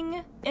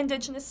neighboring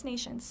indigenous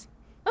nations.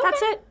 Okay.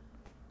 That's it.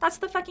 That's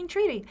the fucking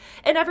treaty.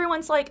 And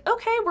everyone's like,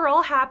 okay, we're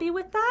all happy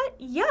with that?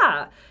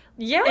 Yeah.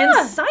 Yeah.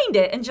 And signed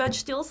it. And Judge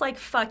Steele's like,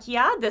 fuck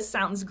yeah, this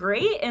sounds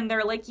great. And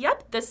they're like,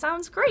 yep, this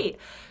sounds great.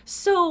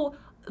 So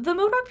the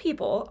Modoc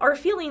people are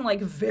feeling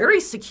like very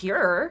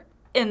secure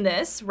in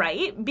this,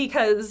 right?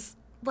 Because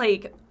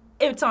like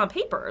it's on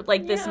paper,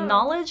 like this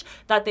knowledge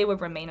that they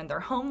would remain in their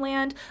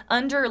homeland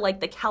under like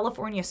the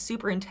California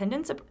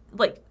superintendent's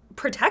like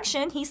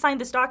protection. He signed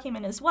this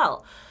document as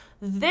well.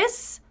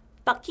 This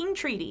fucking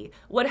treaty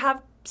would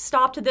have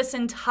stopped this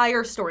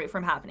entire story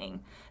from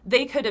happening.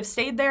 They could have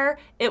stayed there.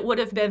 It would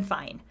have been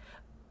fine.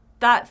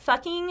 That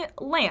fucking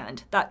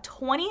land, that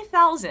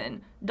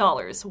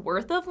 $20,000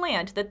 worth of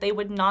land that they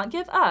would not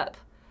give up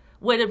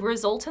would have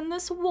result in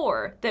this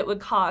war that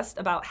would cost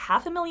about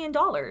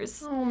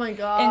 $500,000. Oh my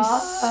God. And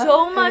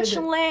so much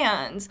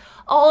land.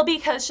 All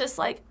because just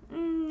like,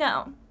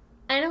 no.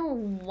 I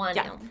don't want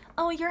to.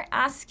 Oh, you're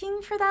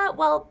asking for that?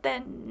 Well,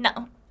 then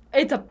no.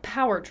 It's a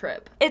power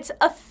trip. It's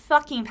a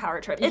fucking power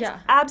trip. It's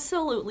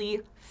absolutely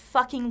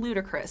fucking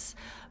ludicrous.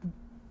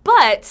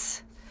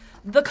 But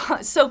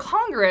so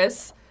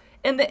Congress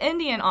in the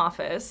Indian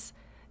office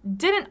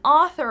didn't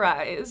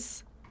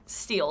authorize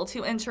Steele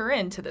to enter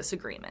into this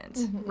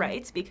agreement,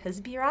 right?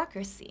 Because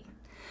bureaucracy.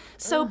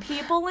 So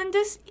people in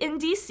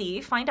D.C.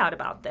 find out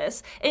about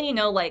this, and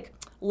like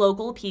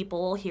local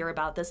people hear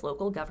about this,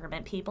 local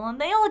government people,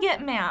 and they all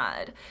get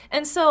mad.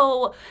 And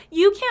so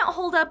you can't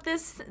hold up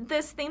this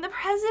thing. The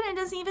president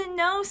doesn't even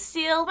know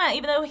Steele,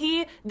 even though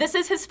this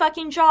is his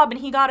fucking job and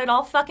he got it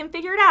all fucking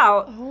figured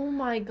out. Oh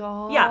my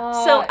God. Yeah.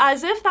 So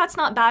as if that's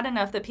not bad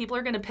enough that people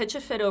are going to pitch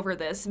a fit over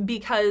this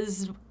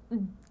because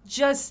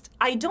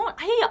I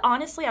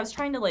was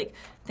trying to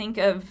think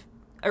of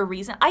a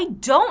reason. I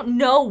don't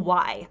know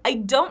why. I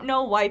don't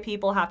know why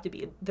people have to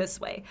be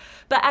this way.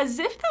 But as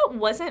if that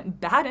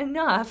wasn't bad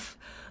enough,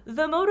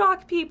 the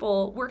Modoc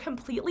people were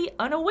completely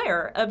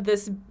unaware of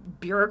this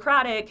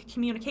bureaucratic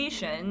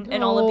communication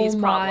and all of these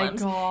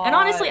problems. And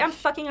honestly, I'm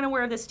fucking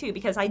unaware of this too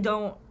because I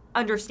don't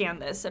understand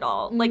this at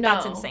all.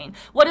 That's insane.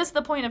 What is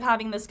the point of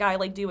having this guy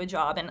do a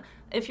job? And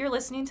if you're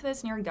listening to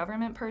this and you're a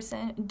government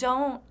person,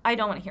 I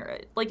don't want to hear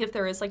it. If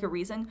there is a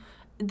reason,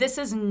 this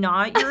is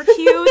not your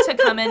cue to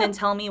come in and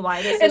tell me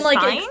why this is fine.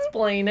 And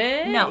explain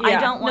it. No, I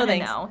don't want to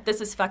know. This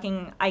is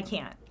fucking, I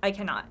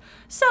cannot.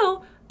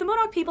 So the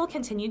Modoc people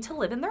continued to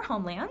live in their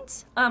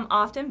homeland,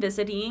 often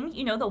visiting,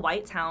 the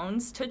white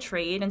towns to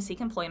trade and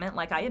seek employment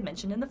like I had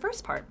mentioned in the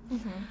first part.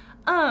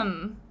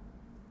 Mm-hmm.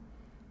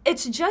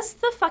 It's just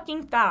the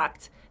fucking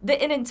fact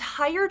that an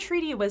entire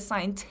treaty was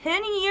signed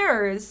 10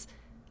 years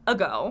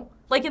ago,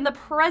 in the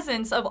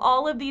presence of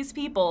all of these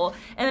people,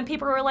 and then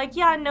people were like,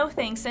 yeah, no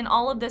thanks, and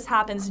all of this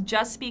happens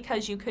just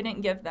because you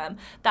couldn't give them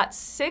that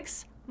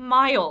 6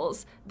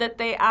 miles that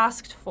they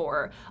asked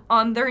for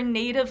on their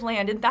native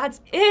land, and that's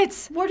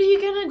it. What are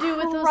you going to do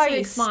with those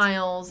 6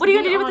 miles? What are you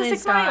going to do with the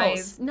 6 miles?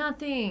 Guys,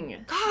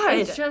 nothing. God.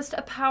 It's just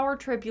a power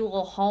trip, you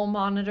little hall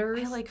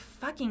monitors. I,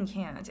 fucking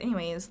can't.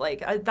 Anyways,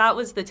 that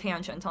was the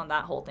tangent on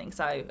that whole thing, because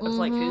I was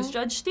like, who's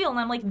Judge Steele? And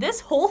I'm like, this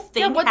whole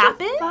thing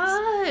happened?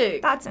 The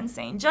fuck? That's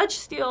insane. Judge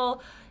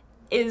Steele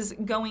is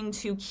going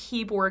to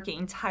keep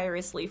working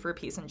tirelessly for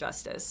peace and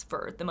justice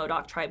for the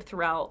Modoc tribe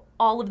throughout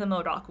all of the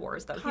Modoc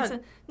wars, though. God. He's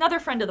another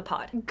friend of the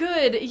pod.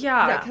 Good,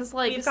 yeah, because,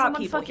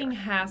 someone fucking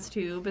has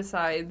to,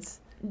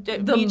 besides the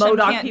Meacham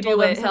Modoc people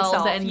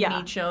themselves and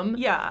Meacham.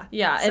 Yeah.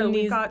 Yeah, so and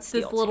this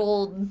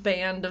little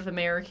band of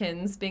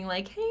Americans being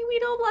like, hey, we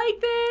don't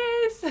like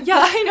this. Yeah,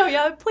 I know,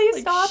 yeah,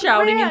 please stop.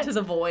 Shouting Grant. into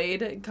the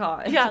void.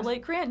 God. Yeah,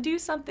 Grant, do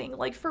something.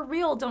 For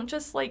real, don't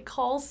just,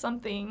 call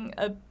something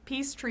a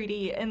peace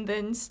treaty and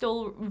then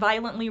still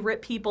violently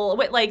rip people.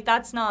 Wait,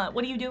 that's not,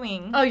 what are you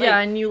doing? Oh, yeah,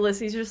 and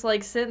Ulysses just,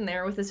 sitting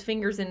there with his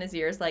fingers in his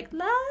ears, la,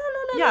 la,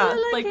 la, yeah, la,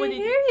 la, what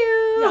hear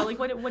you. Yeah,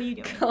 what are you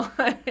doing?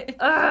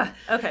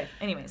 Okay,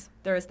 anyways,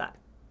 there is that.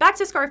 Back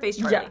to Scarface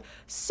Charlie. Yeah.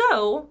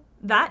 So,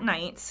 that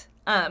night,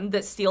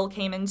 Judge Steele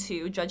came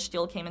into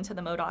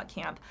the Modoc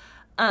camp,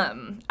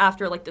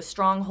 after, the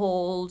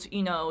stronghold,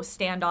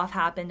 standoff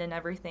happened and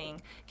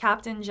everything.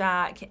 Captain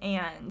Jack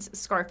and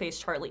Scarface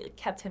Charlie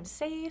kept him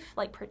safe,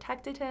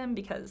 protected him,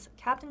 because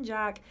Captain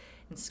Jack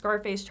and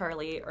Scarface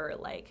Charlie are,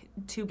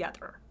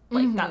 together.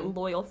 That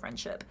loyal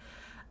friendship.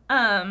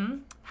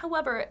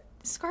 However,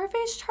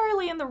 Scarface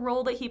Charlie and the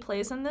role that he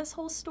plays in this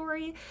whole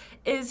story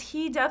is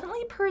he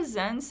definitely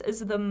presents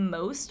as the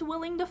most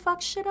willing to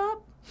fuck shit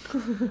up.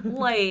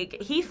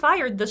 He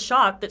fired the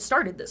shot that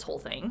started this whole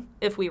thing,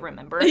 if we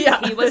remember. Yeah.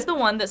 He was the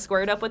one that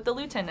squared up with the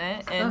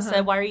lieutenant and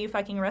said, why are you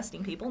fucking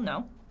arresting people?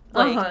 No.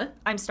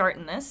 I'm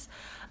starting this.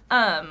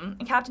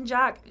 And Captain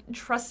Jack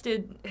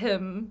trusted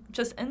him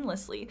just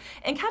endlessly.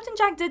 And Captain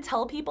Jack did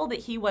tell people that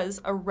he was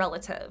a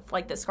relative,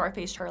 that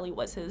Scarface Charlie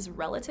was his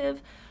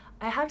relative.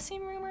 I have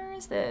seen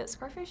rumors that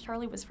Scarface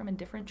Charlie was from a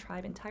different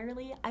tribe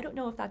entirely. I don't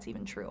know if that's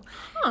even true.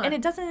 And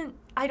it doesn't,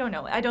 I don't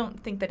know. I don't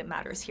think that it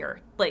matters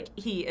here.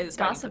 he is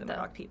fighting for the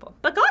Modoc people.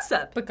 But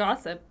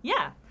gossip.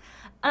 Yeah.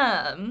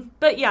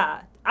 But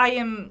yeah, I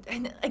am,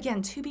 and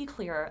again, to be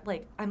clear,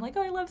 I'm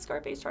I love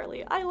Scarface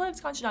Charlie. I love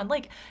Scotch John.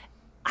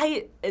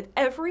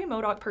 Every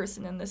Modoc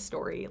person in this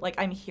story,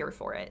 I'm here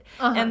for it.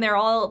 And they're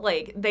all,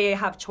 they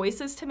have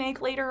choices to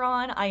make later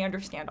on. I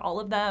understand all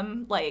of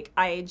them.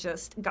 I'm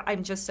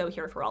just so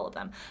here for all of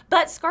them.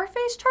 But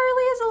Scarface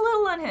Charlie is a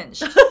little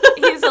unhinged.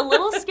 He's a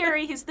little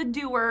scary. He's the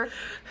doer.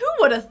 Who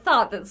would have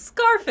thought that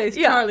Scarface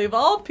Charlie, of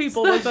all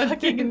people, was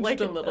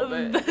unhinged a little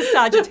bit? The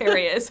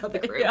Sagittarius of the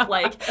group.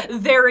 Yeah.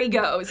 There he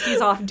goes.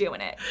 He's off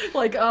doing it.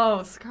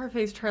 Oh,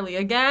 Scarface Charlie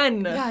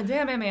again. Yeah,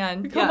 damn it,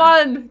 man. Come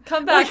on.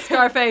 Come back,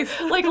 Scarface.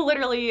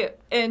 Literally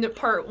in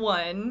part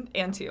 1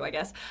 and 2, I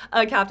guess,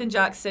 Captain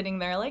Jack's sitting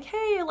there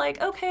hey,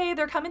 okay,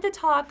 they're coming to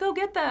talk. Go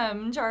get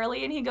them,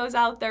 Charlie. And he goes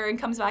out there and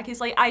comes back. He's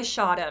I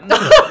shot him.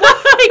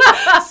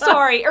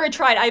 Sorry. Or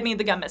tried. I mean,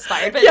 the gun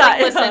misfired. But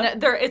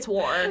listen, it's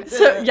war.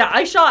 So,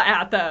 I shot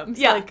at them.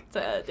 Yeah,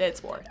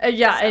 it's war.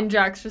 And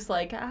Jack's just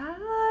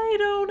I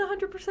don't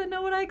 100%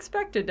 know what I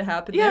expected to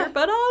happen there,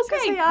 but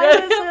okay.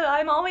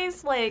 I'm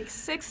always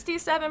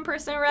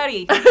 67%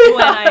 ready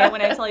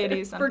when I tell you to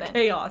do something. For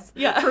chaos.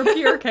 Yeah. For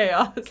pure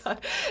chaos.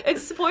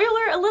 It's a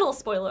little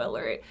spoiler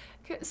alert.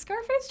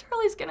 Scarface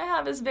Charlie's going to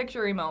have his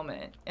victory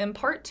moment in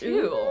part 2.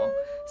 Ooh.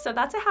 So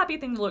that's a happy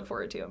thing to look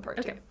forward to in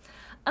part 2.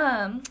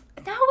 Now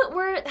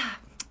we're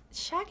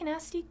Shaq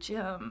Nasty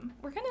Jim.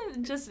 We're going to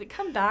just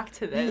come back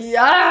to this.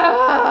 Yes!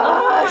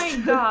 Oh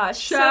my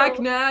gosh. Shaq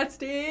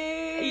Nasty!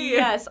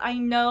 Yes, I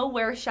know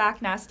where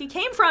Shaq Nasty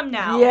came from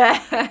now.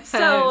 Yes!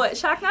 So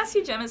Shaq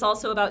Nasty Jim is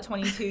also about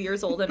 22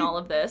 years old in all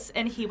of this,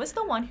 and he was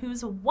the one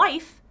whose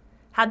wife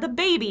had the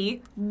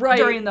baby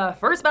during the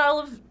first battle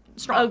of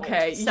Stronghold.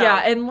 Okay,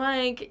 yeah, and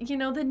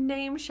the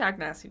name Shaq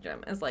Nasty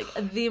Jim is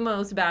the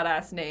most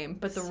badass name,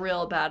 but the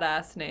real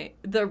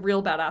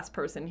badass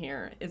person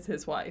here is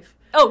his wife.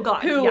 Oh,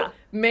 God, who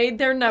made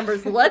their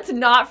numbers. Let's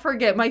not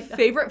forget, my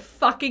favorite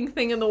fucking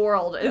thing in the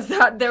world is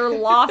that their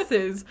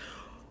losses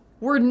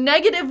were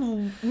negative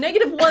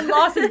 1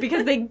 losses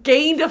because they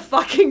gained a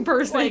fucking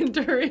person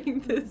during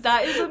this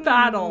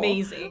battle.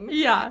 Amazing.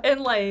 Yeah.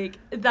 And,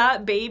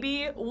 that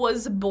baby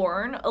was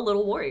born a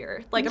little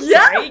warrior. I'm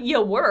sorry,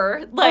 you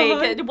were.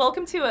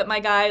 Welcome to it, my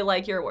guy.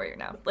 You're a warrior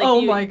now.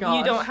 My gosh.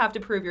 You don't have to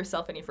prove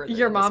yourself any further.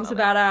 Your mom's a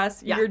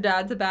badass. Yeah. Your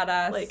dad's a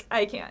badass.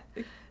 I can't.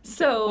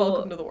 So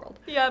welcome to the world.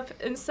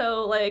 Yep. And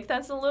so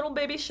that's a little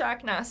baby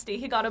Shaq Nasty.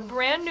 He got a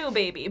brand new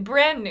baby.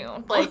 Brand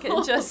new. Baby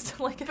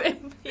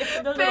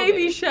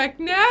Shaq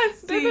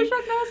Nasty. Baby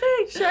Shaq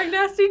Nasty. Shaq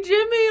Nasty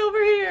Jimmy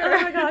over here.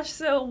 Oh my gosh.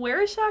 So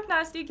where Shaq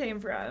Nasty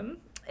came from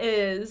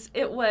is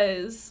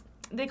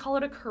they call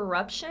it a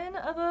corruption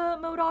of a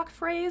Modoc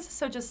phrase,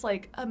 so just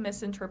a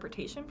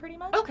misinterpretation pretty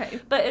much.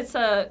 Okay. But it's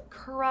a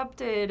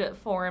corrupted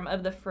form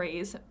of the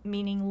phrase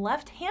meaning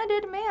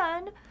left-handed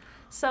man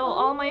So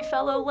all my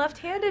fellow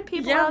left-handed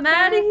people out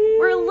Maddie. there,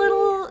 we're a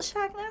little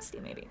Shaq nasty,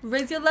 maybe.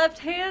 Raise your left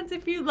hands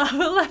if you love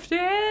a left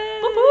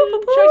hand. Boop,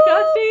 boop, boop, Shaq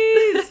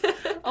boop.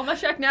 nasties. All my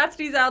Shaq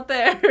nasties out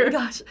there.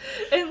 Gosh.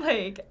 And,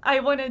 like, I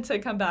wanted to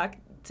come back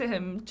to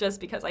him just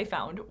because I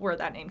found where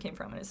that name came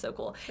from, and it's so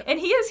cool. And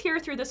he is here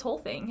through this whole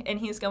thing, and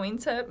he's going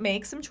to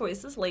make some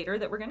choices later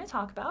that we're going to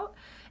talk about.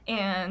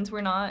 And we're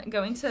not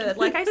going to,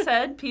 like I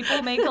said,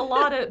 people make a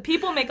lot of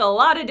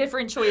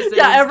different choices.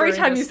 Yeah, every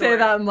time you say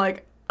that, I'm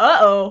like,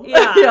 uh-oh.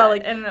 Yeah. Yeah,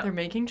 like, and they're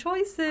making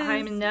choices.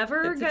 I'm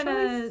never going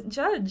to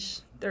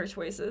judge their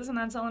choices, and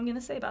that's all I'm going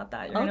to say about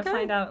that. You're going to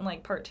find out in,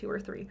 like, part 2 or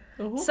 3,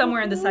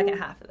 somewhere in the second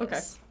half of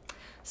this. Okay.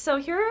 So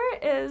here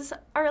is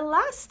our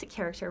last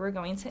character we're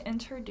going to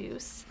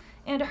introduce,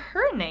 and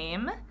her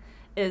name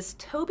is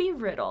Toby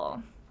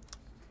Riddle.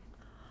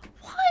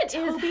 What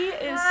Toby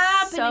is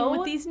happening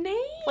with these names?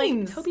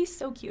 Like, Toby's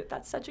so cute.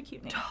 That's such a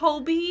cute name.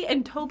 Toby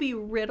and Toby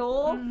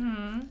Riddle.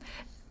 Mm-hmm.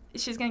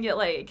 She's going to get,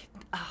 like,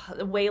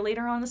 way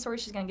later on in the story,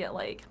 she's going to get,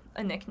 like,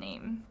 a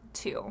nickname,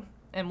 too.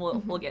 And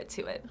we'll get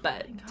to it.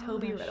 But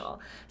Toby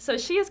Riddle. So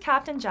she is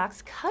Captain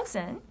Jack's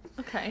cousin.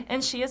 Okay.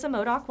 And she is a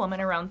Modoc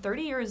woman around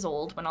 30 years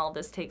old when all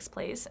this takes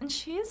place. And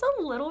she is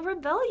a little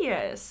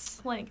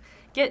rebellious. Like,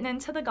 getting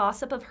into the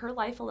gossip of her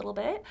life a little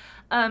bit.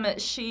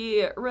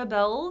 She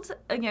rebelled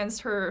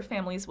against her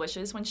family's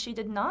wishes when she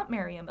did not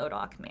marry a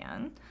Modoc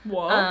man.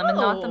 Whoa.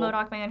 Not the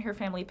Modoc man her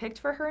family picked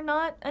for her,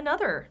 not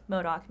another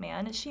Modoc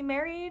man. She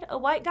married a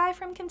white guy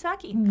from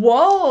Kentucky.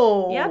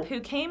 Whoa. Yep, who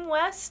came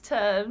west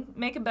to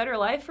make a better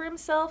life for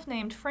himself,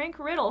 named Frank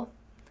Riddle.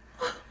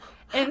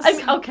 And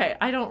okay,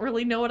 I don't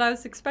really know what I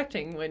was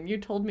expecting when you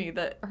told me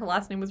that her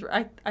last name was...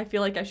 I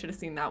feel like I should have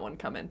seen that one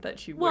coming, that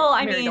she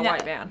married a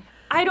white man.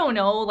 I don't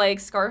know, like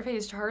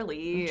Scarface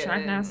Charlie.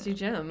 Shaq Nasty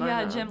Jim.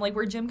 Yeah, Jim, like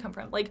where'd Jim come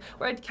from? Like,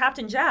 where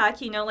Captain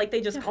Jack, you know, like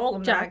they just call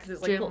him Jack. Because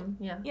it's Jim, like,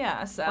 cool.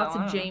 Yeah, so. Lots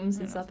of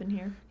Jameses up in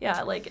here.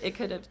 Yeah, like it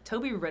could have,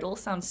 Toby Riddle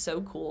sounds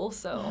so cool,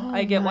 so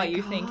I get why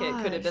you think it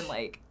could have been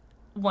like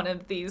one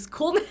of these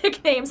cool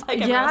nicknames. Like,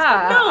 no,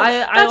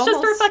 that's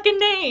just her fucking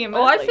name.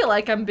 Oh, I feel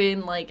like I'm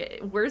being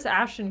like, where's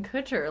Ashton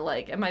Kutcher?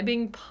 Like, am I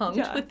being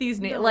punked with these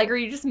names? No. Like, are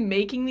you just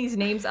making these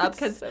names up?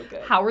 Because so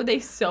how are they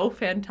so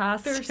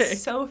fantastic? They're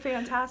so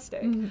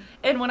fantastic. Mm-hmm.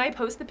 And when I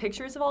post the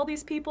pictures of all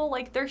these people,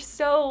 like, they're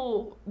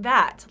so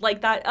like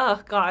that.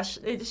 Oh gosh,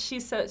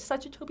 she's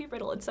such a Toby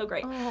Riddle. It's so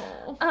great.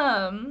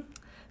 Oh.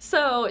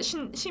 So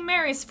she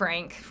marries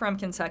Frank from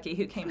Kentucky,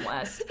 who came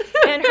west,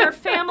 and her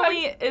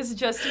family is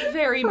just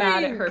very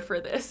mad at her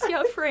for this.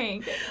 Yeah,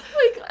 Frank.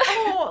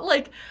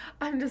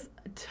 I'm just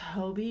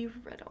Toby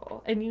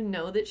Riddle, and you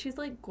know that she's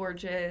like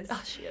gorgeous.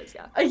 Oh, she is,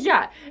 yeah.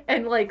 Yeah,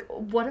 and like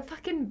what a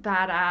fucking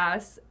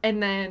badass.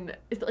 And then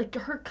it's like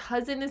her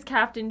cousin is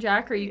Captain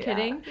Jack. Are you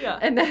kidding? Yeah.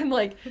 And then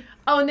like,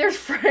 and there's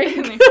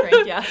Frank.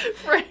 Yeah.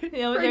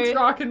 Frank's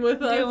rocking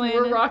with us.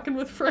 We're rocking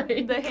with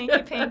Frank. The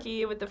hanky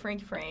panky with the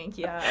Frank.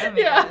 Yeah. Man.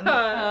 Yeah.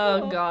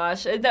 Oh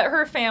gosh, that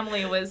her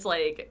family was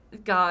like,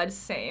 God,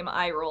 same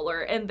eye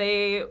roller, and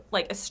they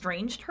like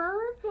estranged her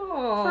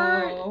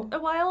for a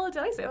while.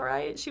 Did I say all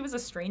right? She was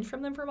estranged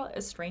from them for a while.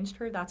 Estranged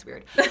her? That's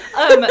weird.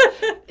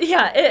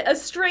 It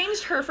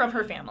estranged her from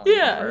her family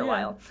for a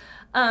while.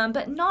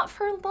 But not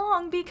for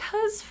long,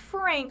 because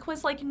Frank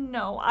was like,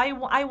 no,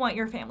 I want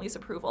your family's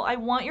approval. I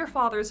want your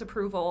father's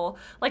approval.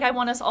 Like, I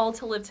want us all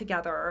to live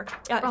together.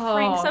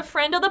 Frank's a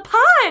friend of the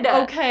pod.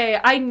 Okay,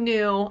 I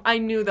knew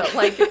that,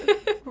 like,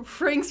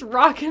 Frank's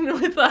rocking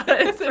with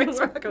us. Frank's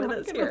rocking with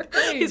us here.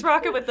 He's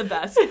rocking with the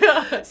best.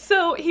 Yeah.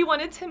 So he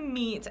wanted to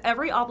meet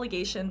every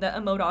obligation that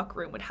a Modoc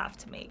groom would have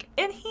to make.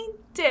 And he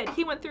did.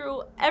 He went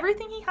through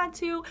everything he had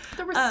to.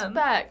 The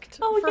respect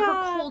for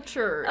her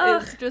culture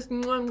is just...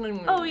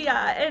 Oh,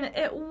 yeah. And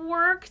it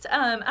worked.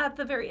 At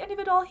the very end of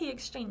it all,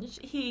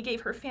 he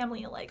gave her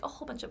family like a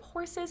whole bunch of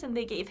horses, and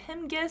they gave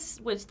him gifts,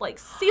 which like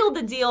sealed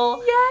the deal.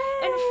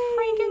 Yay! And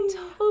Frank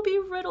and Toby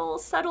Riddle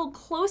settled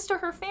close to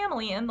her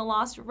family in the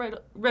Lost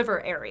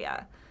River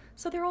area.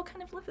 So they're all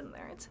kind of living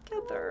there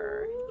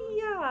together.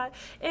 Yeah.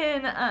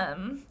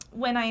 And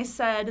when I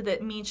said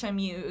that Meacham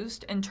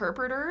used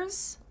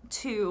interpreters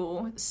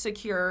to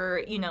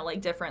secure,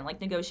 like different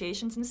like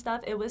negotiations and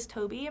stuff, it was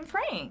Toby and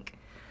Frank.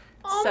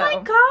 Oh my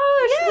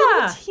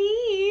gosh,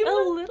 a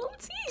little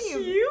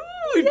team.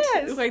 Cute.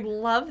 Yes. Ooh, I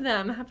love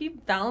them. Happy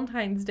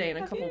Valentine's Day in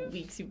a couple of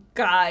weeks, you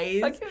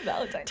guys. Happy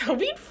Valentine's Day.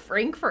 Toby and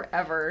Frank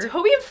forever.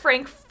 Toby and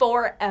Frank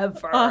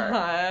forever.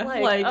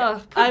 Uh-huh.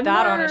 Put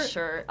that on a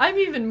shirt. I'm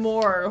even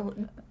more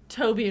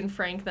Toby and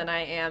Frank than I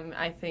am,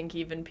 I think,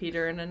 even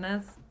Peter and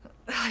Inez.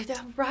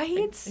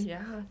 Right?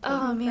 Yeah.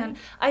 Oh, man.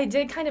 I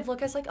did kind of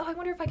look. I was like, I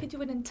wonder if I could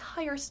do an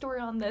entire story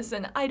on this.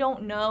 And I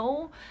don't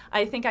know.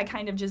 I think I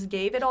kind of just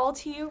gave it all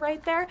to you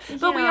right there.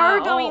 But we are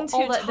going to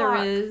all that talk. There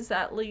is,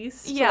 at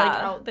least, like,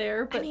 out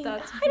there. But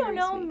I don't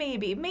know.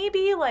 Sweet.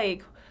 Maybe,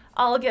 like,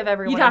 I'll give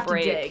everyone You'd have a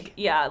break. to dig.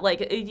 Yeah,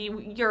 like,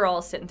 you're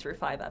all sitting through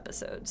 5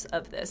 episodes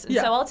of this. And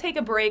Yeah. so I'll take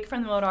a break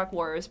from the Modoc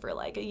Wars for,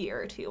 like, a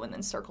year or 2 and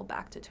then circle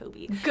back to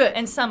Toby. Good.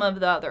 And some of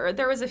the other...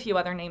 There was a few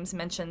other names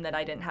mentioned that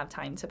I didn't have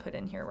time to put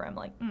in here where I'm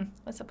like,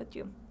 what's up with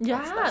you?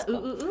 Yeah. That's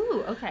cool.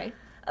 Ooh, okay.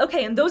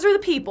 Okay, and those are the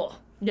people.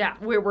 Yeah.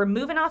 We're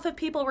moving off of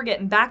people. We're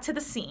getting back to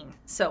the scene.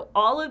 So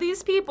all of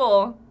these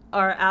people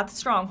are at the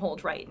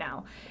stronghold right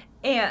now.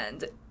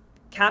 And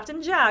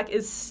Captain Jack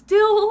is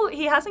still,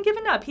 he hasn't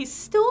given up. He's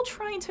still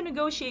trying to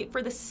negotiate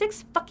for the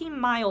 6 fucking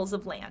miles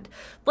of land.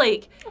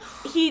 Like,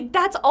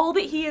 that's all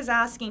that he is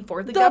asking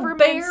for. The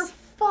government's... bare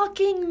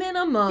fucking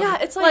minimum. Yeah,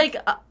 it's like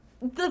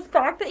the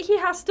fact that he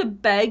has to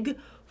beg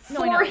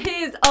for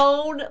his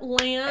own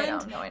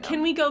land. I know.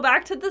 Can we go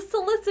back to the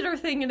solicitor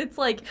thing? And it's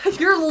like,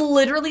 you're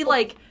literally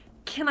like,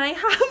 can I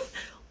have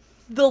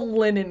the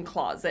linen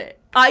closet?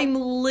 I'm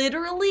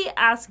literally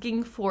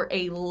asking for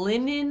a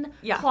linen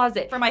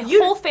closet. For my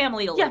whole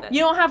family to live in.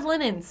 You don't have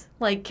linens.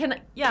 Like,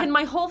 can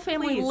my whole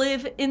family Please.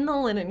 live in the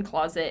linen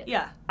closet?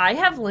 Yeah. I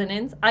have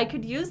linens. I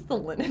could use the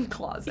linen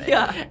closet.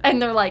 Yeah.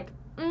 And they're like,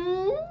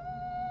 no.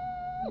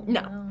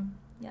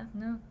 Yeah,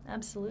 no,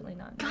 absolutely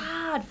not.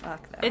 God,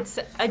 fuck that. It's,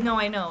 I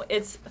know.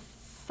 It's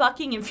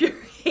fucking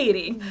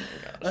infuriating.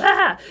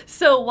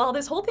 So while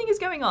this whole thing is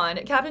going on,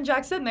 Captain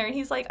Jack's sitting there and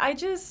he's like, I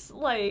just,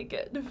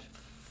 like,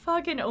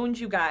 fucking owned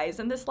you guys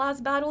in this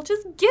last battle.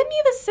 Just give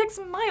me the 6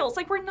 miles.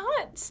 Like, we're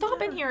not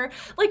stopping here.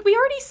 Like, we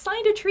already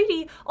signed a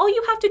treaty. All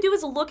you have to do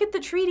is look at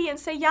the treaty and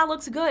say, yeah,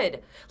 looks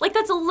good. Like,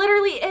 that's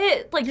literally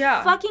it. Like,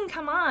 fucking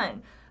come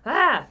on.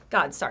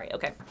 God, sorry.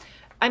 Okay.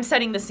 I'm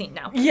setting the scene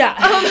now.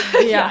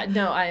 Yeah.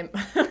 No, I'm...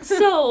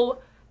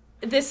 So,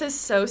 this is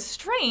so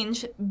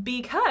strange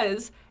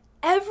because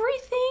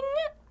everything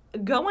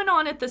going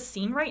on at the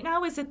scene right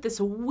now is at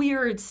this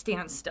weird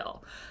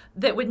standstill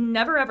that would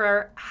never,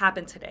 ever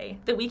happen today,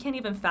 that we can't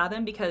even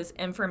fathom because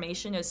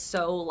information is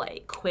so,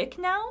 like, quick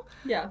now.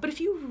 Yeah. But if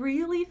you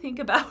really think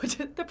about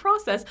the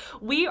process,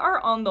 we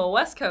are on the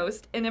West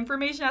Coast and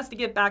information has to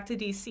get back to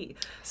D.C.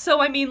 So,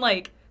 I mean,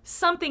 like...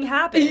 something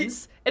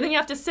happens, and then you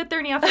have to sit there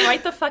and you have to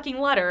write the fucking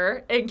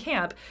letter in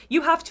camp.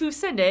 You have to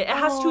send it. It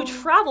has to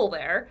travel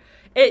there.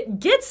 It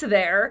gets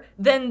there.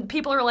 Then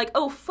people are like,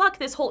 oh, fuck,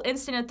 this whole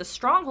incident at the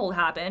Stronghold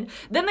happened.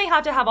 Then they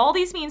have to have all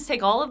these meetings,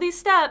 take all of these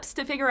steps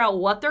to figure out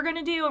what they're going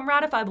to do and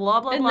ratify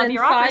blah, blah, and blah, then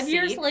bureaucracy. 5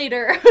 years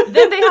later.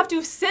 Then they have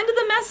to send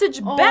the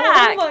message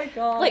back. Oh, my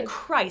God. Like,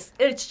 Christ,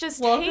 it's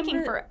just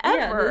taking forever.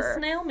 Yeah, the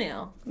snail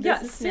mail.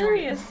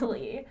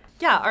 Seriously.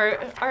 Yeah,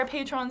 our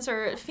patrons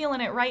are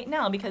feeling it right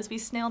now because we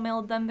snail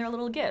mailed them their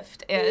little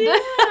gift. And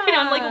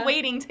I'm like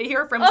waiting to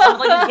hear from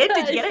someone like,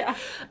 did you get it?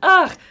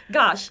 Ugh,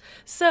 gosh.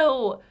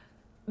 So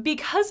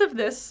because of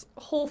this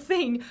whole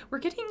thing, we're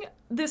getting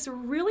this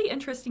really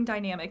interesting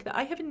dynamic that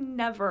I have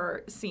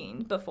never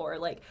seen before.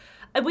 Like,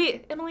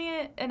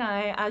 Emily and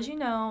I, as you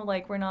know,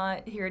 like, we're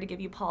not here to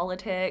give you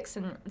politics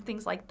and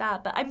things like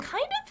that, but I'm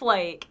kind of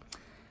like...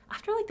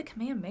 after, like, the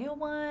Kamehameha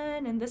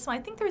one and this one, I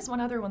think there's one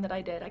other one that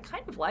I did. I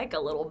kind of like a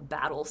little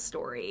battle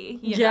story,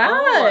 you know?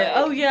 Like,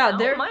 oh, yeah. I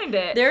don't mind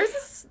it.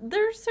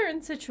 There's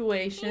certain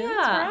situations where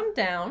I'm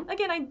down.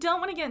 Again, I don't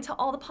want to get into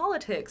all the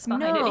politics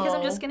behind it because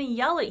I'm just going to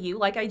yell at you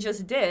like I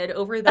just did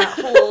over that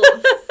whole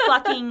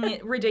fucking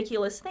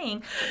ridiculous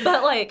thing.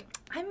 But, like,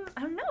 I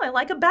don't know. I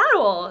like a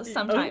battle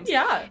sometimes. Oh,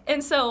 yeah.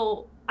 And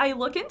so I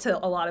look into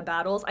a lot of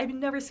battles. I've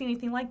never seen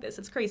anything like this.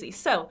 It's crazy.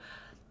 So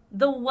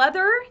the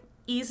weather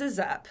eases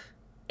up.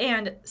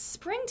 And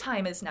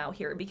springtime is now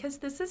here because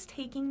this is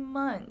taking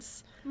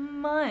months.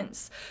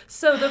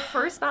 So the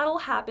first battle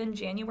happened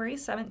January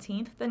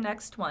 17th. The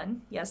next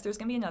one, yes, there's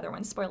going to be another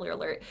one, spoiler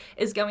alert,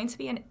 is going to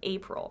be in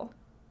April.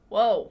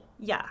 Whoa.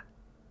 Yeah.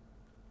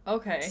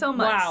 Okay. So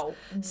months. Wow.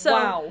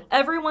 So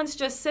everyone's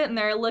just sitting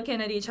there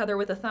looking at each other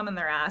with a thumb in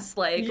their ass,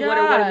 like, what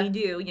do we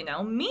do, you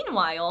know?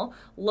 Meanwhile,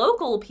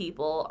 local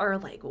people are,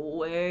 like,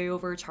 way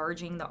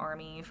overcharging the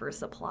army for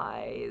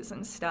supplies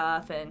and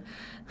stuff, and,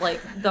 like,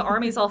 the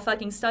army's all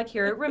fucking stuck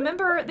here.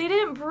 Remember, they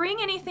didn't bring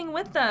anything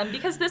with them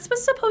because this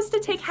was supposed to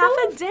take half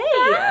a day.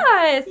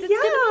 Yes, it's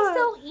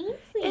gonna be so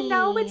easy. And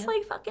now it's,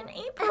 like, fucking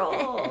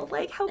April.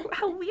 Like,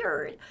 how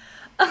weird.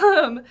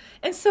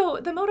 And so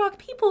the Modoc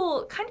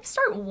people kind of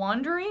start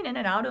wandering in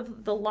and out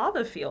of the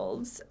lava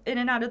fields, in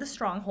and out of the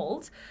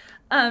strongholds,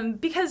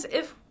 because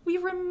if we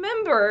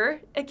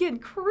remember, again,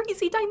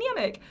 crazy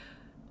dynamic,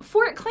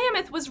 Fort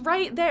Klamath was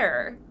right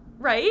there,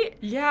 right?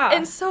 Yeah.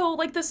 And so,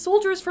 like, the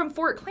soldiers from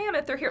Fort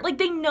Klamath are here, like,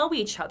 they know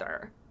each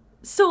other.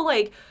 So,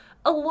 like,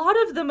 a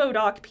lot of the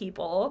Modoc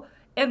people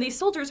and these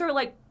soldiers are,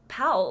 like,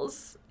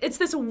 pals. It's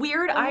this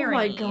weird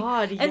irony. Oh my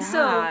God, yeah. And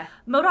so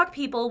Modoc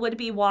people would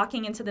be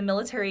walking into the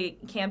military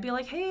camp, be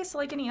like, hey, so,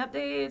 like, any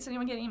updates?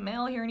 Anyone get any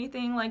mail here,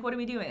 anything? Like, what are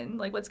we doing?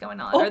 Like, what's going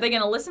on? Are they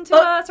going to listen to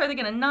us? Are they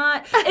going to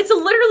not? It's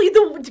literally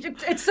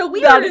it's so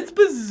weird. That is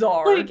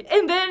bizarre. Like,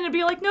 and then it'd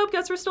be like, nope,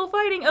 guess we're still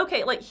fighting.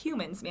 Okay, like,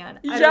 humans, man.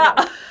 I don't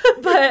know.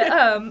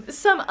 But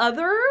some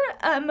other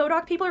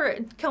Modoc people are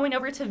going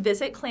over to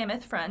visit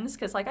Klamath friends,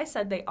 because, like I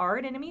said, they are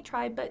an enemy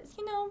tribe, but,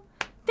 you know,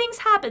 things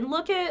happen.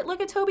 Look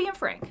at Toby and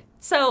Frank.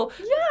 So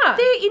yeah,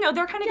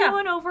 they're kind of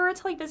going over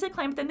to like visit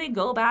Clay, but then they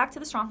go back to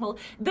the stronghold.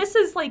 This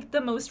is like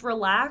the most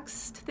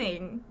relaxed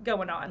thing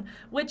going on,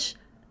 which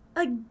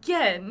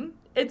again,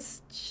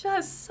 it's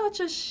just such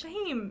a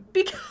shame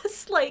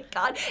because, like,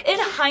 God, in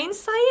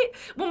hindsight,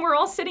 when we're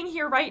all sitting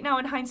here right now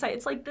in hindsight,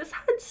 it's like this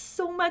had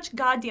so much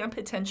goddamn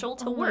potential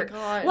to work. My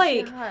gosh,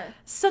 like,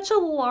 such a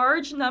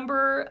large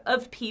number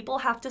of people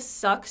have to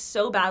suck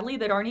so badly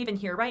that aren't even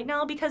here right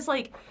now because,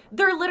 like,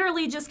 they're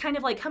literally just kind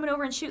of, like, coming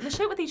over and shooting the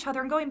shit with each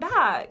other and going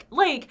back.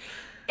 Like,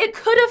 it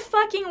could have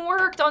fucking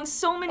worked on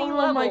so many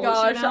levels. Oh my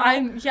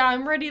gosh,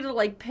 I'm ready to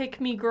like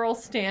pick me girl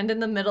stand in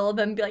the middle of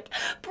them and be like,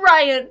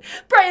 Brian,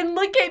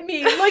 look at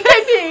me.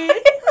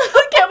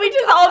 Can't we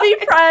just all be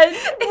friends?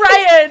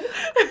 Brian.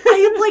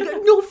 I am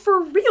like, no,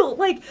 for real.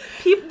 Like,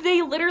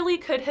 they literally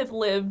could have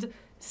lived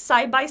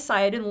side by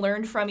side and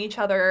learned from each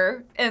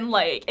other, and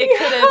like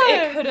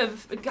it could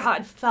have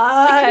God,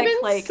 fuck, it could have been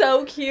like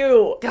so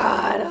cute.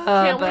 God,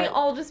 can't we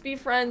all just be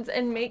friends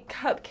and make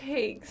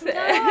cupcakes?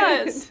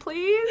 Yes,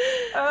 please.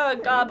 Oh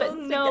God, but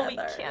no, we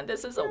can't.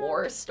 This is a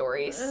war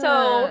story.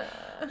 So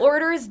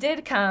orders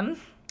did come,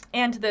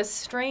 and this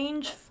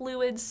strange,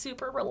 fluid,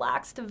 super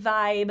relaxed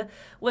vibe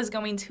was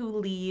going to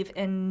leave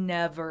and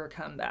never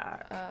come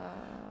back.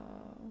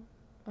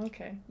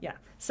 Okay. Yeah.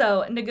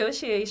 So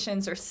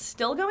negotiations are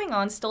still going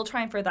on, still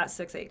trying for that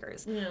 6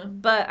 acres. Yeah.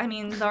 But, I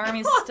mean, the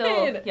army's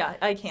still... Yeah,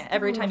 I can't.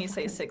 Every time you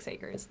say 6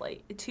 acres,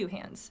 like, 2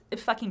 hands.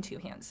 Fucking 2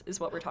 hands is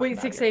what we're talking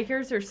about. Wait, 6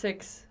 acres or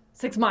 6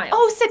 miles?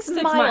 Oh, 6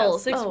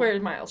 miles. 6 square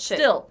miles. Shit.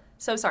 Still.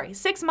 So sorry.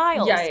 6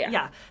 miles.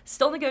 Yeah.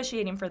 Still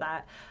negotiating for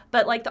that.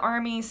 But, like, the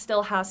army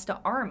still has to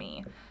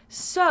army.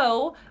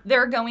 So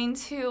they're going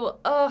to,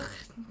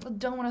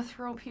 don't want to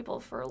throw people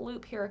for a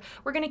loop here.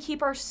 We're going to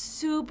keep our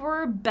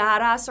super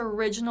badass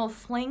original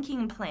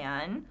flanking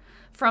plan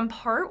from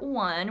part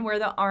 1, where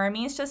the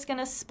army is just going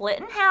to split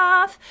in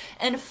half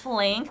and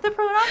flank the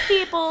Modoc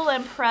people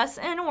and press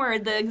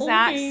inward, the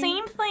exact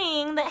same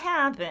thing that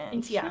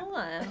happened. Yeah.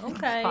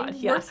 Okay. God,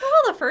 yeah. Works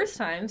well the first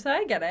time, so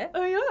I get it.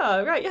 Oh,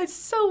 yeah, right. Yeah,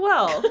 so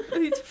well.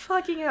 It's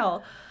fucking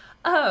hell.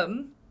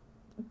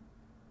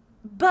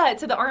 But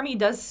the army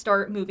does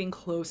start moving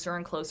closer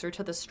and closer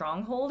to the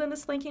stronghold in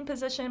this flanking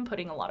position,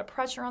 putting a lot of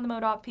pressure on the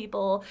Modoc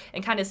people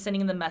and kind of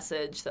sending the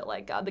message that,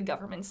 like, God, the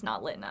government's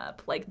not lit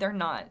up. Like, they're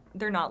not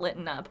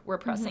lit up. We're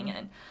pressing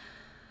in.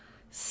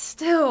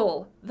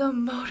 Still, the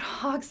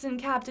Modocs and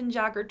Captain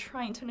Jack are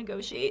trying to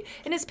negotiate,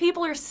 and his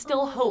people are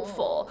still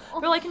hopeful.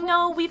 They're like,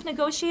 no, we've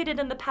negotiated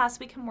in the past.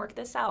 We can work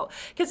this out.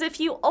 Because if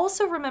you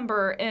also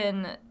remember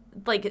in...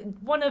 like,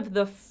 one of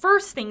the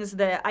first things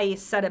that I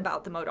said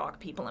about the Modoc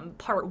people in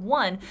part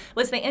 1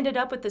 was they ended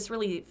up with this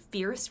really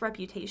fierce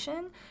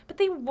reputation, but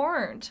they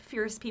weren't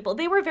fierce people.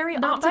 They were very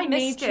not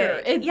optimistic.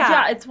 By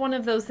nature. It's one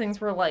of those things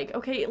where, like,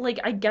 okay, like,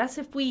 I guess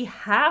if we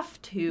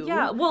have to.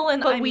 Yeah, well,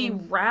 and but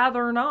we'd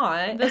rather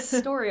not. This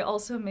story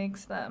also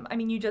makes them, I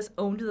mean, you just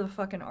owned the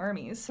fucking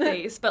army's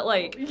face, but,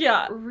 like,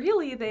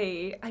 really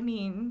they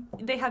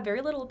had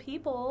very little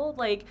people.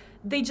 Like,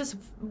 they just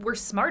were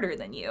smarter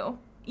than you.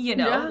 You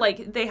know,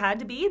 like, they had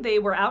to be. They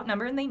were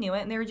outnumbered, and they knew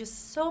it, and they were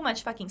just so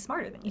much fucking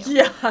smarter than you.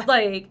 Yeah.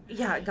 Like,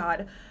 yeah,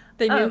 God.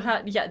 They knew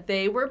how... Yeah,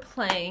 they were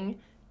playing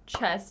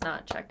chess,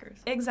 not checkers.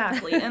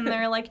 Exactly. And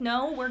they're like,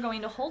 no, we're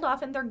going to hold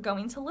off, and they're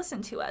going to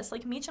listen to us.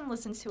 Like, Meacham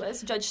listens to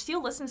us. Judge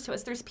Steele listens to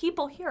us. There's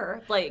people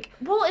here. Like...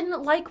 Well,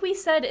 and like we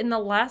said in the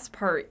last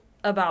part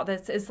about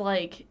this, is,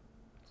 like,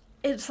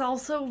 it's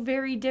also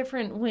very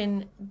different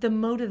when the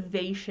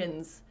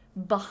motivations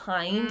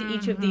behind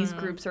each of these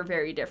groups are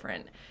very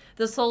different.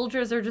 The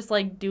soldiers are just,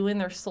 like, doing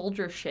their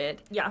soldier shit.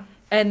 Yeah.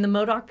 And the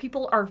Modoc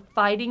people are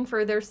fighting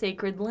for their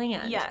sacred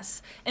land.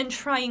 Yes. And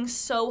trying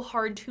so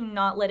hard to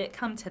not let it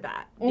come to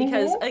that.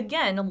 Because,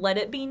 again, let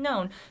it be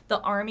known, the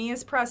army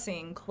is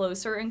pressing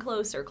closer and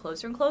closer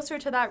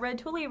to that red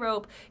tulle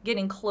rope,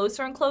 getting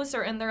closer and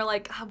closer, and they're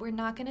like, we're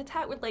not going to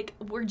attack.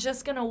 We're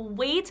just going to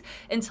wait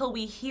until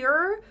we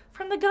hear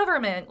from the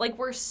government. Like,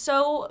 we're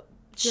so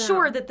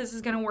sure that this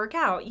is going to work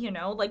out, you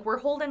know? Like, we're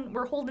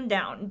holding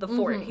down the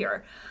fort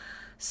here.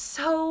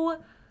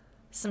 So,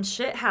 some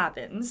shit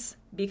happens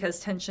because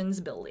tension's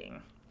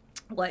building.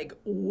 Like,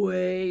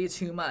 way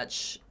too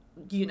much,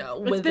 you know,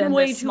 within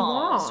this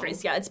small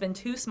space. Yeah, it's been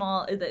too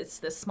small. It's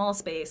this small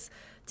space.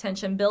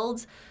 Tension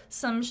builds.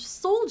 Some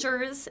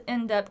soldiers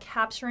end up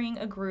capturing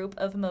a group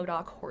of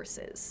Modoc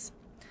horses.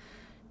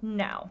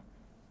 Now,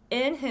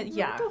 in his...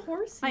 the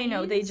horses? I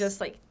know, they just,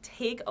 like,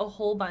 take a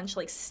whole bunch,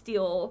 like,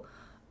 steal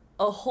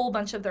a whole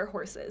bunch of their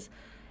horses.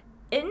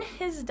 In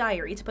his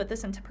diary, to put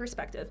this into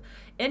perspective,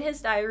 in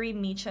his diary,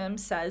 Meacham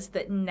says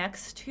that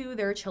next to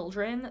their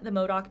children, the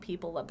Modoc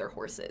people love their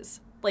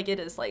horses. Like, it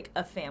is, like,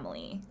 a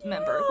family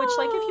member. Which,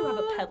 like, if you have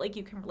a pet, like,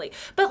 you can relate.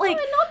 But, like,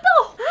 not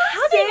the horses!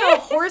 Having a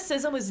horse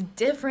is almost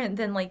different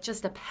than, like,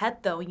 just a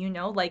pet, though, you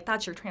know? Like,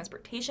 that's your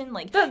transportation.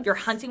 Like, you're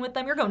hunting with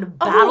them. You're going to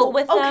battle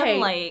with them.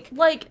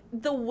 Like,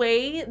 the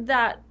way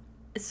that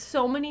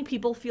so many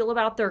people feel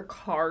about their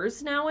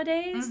cars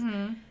nowadays.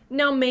 Mm-hmm.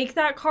 Now make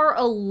that car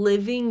a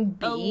living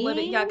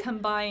being.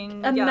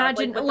 Combine.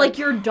 Imagine, like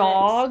your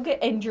dog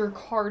and your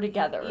car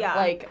together. Yeah.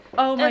 Like,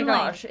 oh my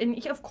gosh.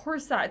 And of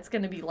course that's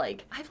going to be,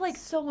 like, I've, like,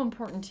 so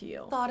important to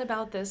you. Thought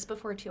about this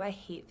before, too. I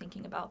hate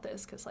thinking about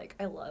this because, like,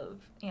 I love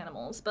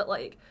animals. But,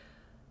 like,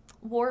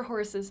 war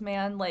horses,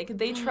 man, like,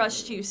 they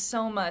trust you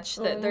so much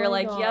that they're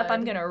like, yep,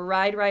 I'm gonna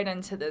ride right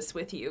into this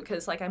with you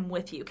because, like, I'm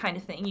with you kind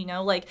of thing, you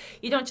know? Like,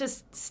 you don't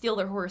just steal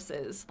their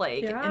horses,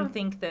 like, and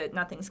think that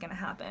nothing's gonna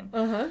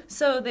happen.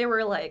 So they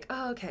were like,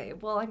 oh, okay,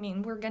 well, I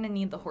mean, we're gonna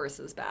need the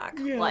horses back.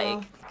 Yeah.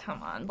 Like,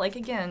 come on. Like,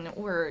 again,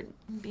 we're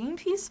being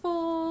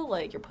peaceful,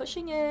 like, you're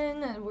pushing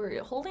in, and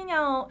we're holding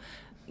out.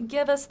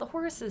 Give us the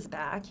horses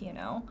back, you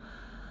know?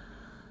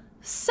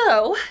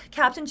 So,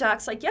 Captain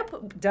Jack's like, yep,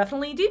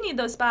 definitely do need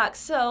those back.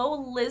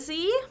 So,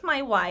 Lizzie,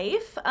 my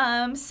wife,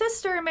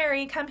 sister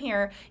Mary, come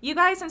here. You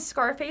guys and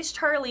Scarface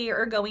Charlie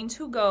are going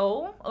to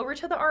go over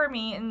to the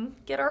army and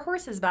get our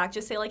horses back.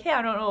 Just say, like, hey,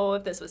 I don't know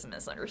if this was a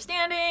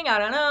misunderstanding. I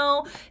don't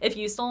know if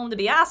you stole them to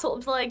be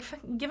assholes. Like,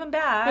 give them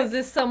back. Was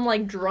this some,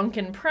 like,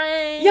 drunken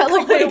prank? Yeah,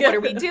 like, what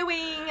are we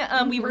doing?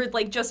 We were,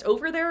 like, just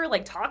over there,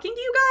 like, talking to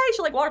you guys.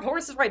 You're like, walking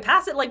horses right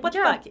past it. Like, what the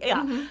fuck?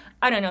 Yeah.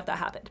 I don't know if that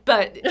happened.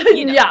 But,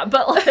 you know. Yeah,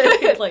 but, like...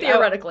 like,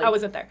 theoretically. I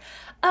wasn't there.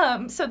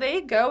 So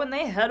they go and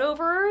they head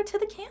over to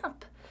the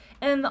camp.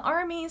 And the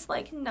army's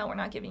like, no, we're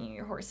not giving you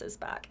your horses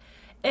back.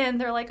 And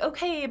they're like,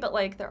 okay, but,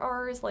 like, they're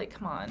ours. Like,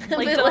 come on.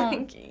 Like,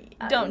 don't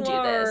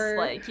do this.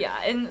 Like,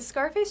 yeah. And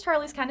Scarface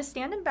Charlie's kind of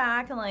standing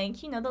back and,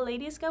 like, you know, the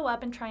ladies go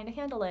up and trying to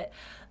handle it.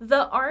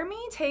 The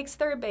army takes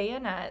their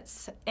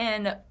bayonets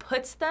and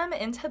puts them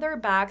into their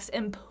backs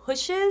and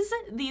pushes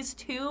these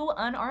two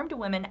unarmed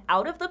women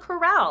out of the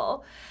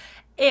corral.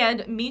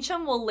 And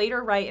Meacham will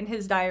later write in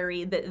his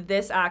diary that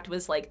this act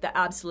was, like, the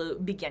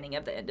absolute beginning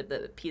of the end of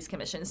the Peace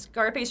Commission.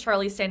 Scarface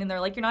Charlie's standing there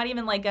like, you're not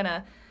even, like,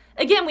 gonna...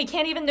 Again, we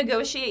can't even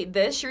negotiate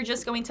this. You're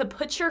just going to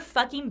put your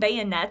fucking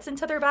bayonets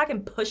into their back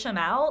and push them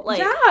out? Like,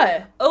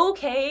 yeah.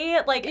 Okay.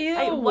 Like,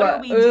 what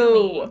are we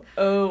doing?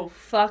 Oh,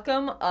 fuck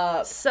them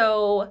up.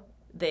 So,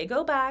 they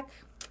go back.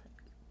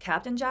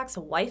 Captain Jack's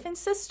wife and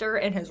sister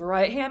and his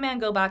right-hand man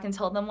go back and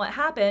tell them what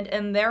happened.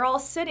 And they're all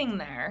sitting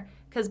there.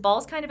 Because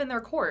Ball's kind of in their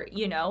court,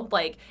 you know?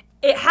 Like,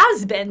 it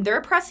has been. They're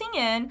pressing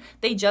in.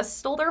 They just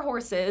stole their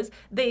horses.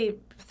 They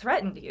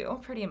threatened you,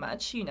 pretty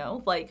much, you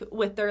know? Like,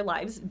 with their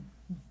lives,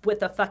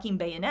 with a fucking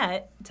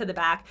bayonet to the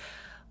back.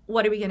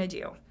 What are we going to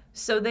do?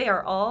 So they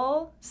are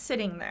all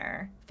sitting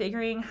there,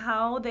 figuring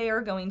how they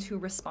are going to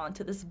respond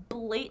to this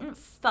blatant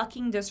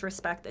fucking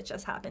disrespect that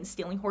just happened.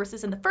 Stealing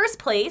horses in the first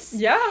place.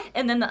 Yeah.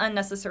 And then the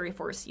unnecessary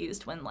force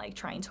used when, like,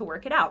 trying to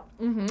work it out.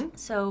 Mm-hmm.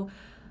 So,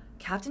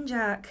 Captain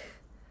Jack...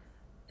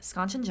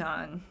 Sconchin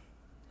John,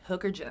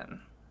 Hooker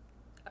Jim,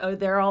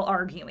 they're all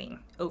arguing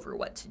over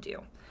what to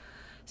do.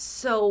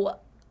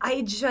 So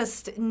I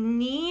just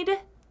need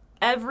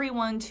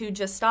everyone to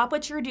just stop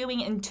what you're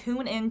doing and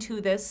tune into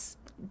this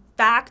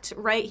fact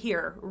right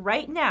here,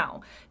 right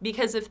now.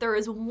 Because if there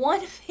is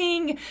one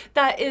thing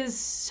that is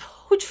so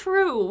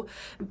true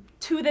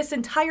to this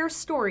entire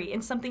story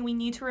and something we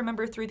need to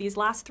remember through these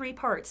last 3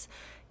 parts,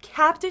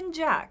 Captain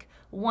Jack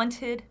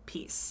wanted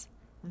peace.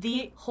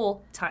 The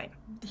whole time.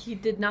 He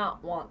did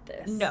not want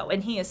this. No,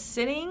 and he is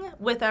sitting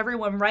with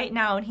everyone right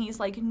now, and he's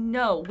like,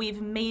 no,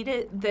 we've made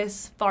it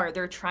this far.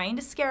 They're trying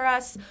to scare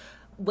us.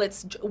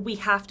 We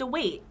have to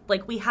wait.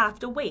 Like, we have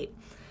to wait.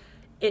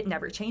 It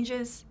never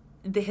changes.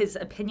 His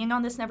opinion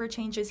on this never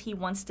changes. He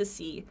wants to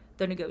see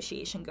the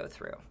negotiation go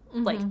through.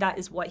 Mm-hmm. Like, that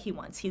is what he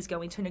wants. He's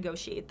going to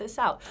negotiate this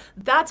out.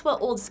 That's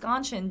what Old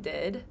Sconchin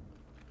did,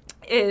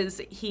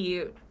 is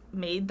he...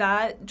 made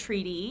that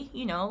treaty,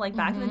 you know, like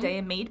back in the day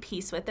and made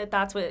peace with it.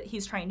 That's what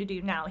he's trying to do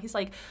now. He's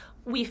like,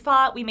 we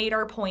fought, we made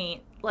our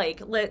point.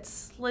 Like,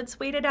 let's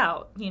wait it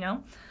out, you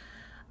know?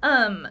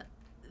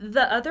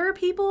 The other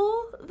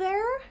people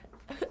there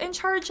in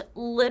charge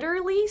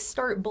literally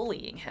start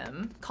bullying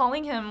him,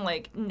 calling him,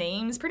 like,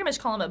 names, pretty much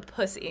call him a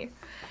pussy.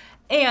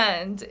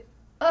 And,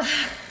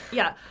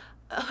 yeah.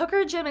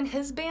 Hooker Jim and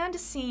his band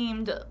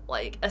seemed,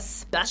 like,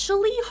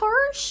 especially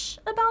harsh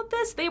about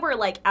this. They were,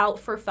 like,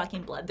 out for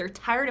fucking blood. They're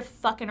tired of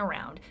fucking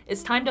around.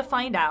 It's time to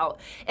find out.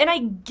 And I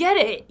get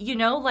it, you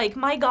know? Like,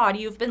 my God,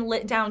 you've been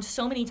lit down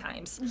so many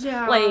times.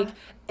 Yeah. Like,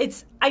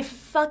 I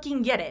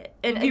fucking get it.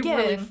 And You'd again...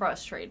 be really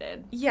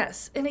frustrated.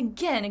 Yes. And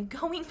again,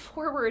 going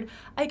forward,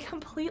 I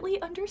completely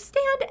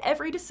understand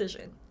every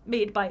decision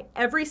made by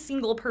every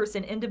single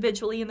person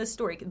individually in the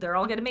story. They're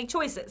all going to make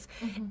choices.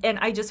 Mm-hmm. And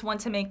I just want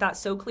to make that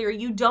so clear.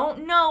 You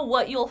don't know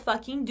what you'll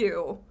fucking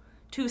do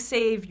to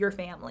save your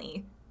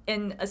family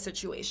in a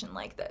situation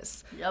like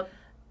this. Yep.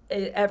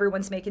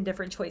 Everyone's making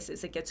different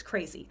choices. It gets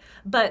crazy.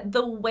 But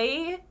the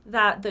way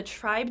that the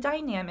tribe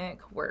dynamic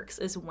works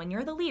is when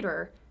you're the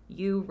leader,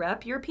 you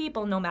rep your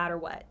people no matter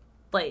what.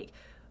 Like,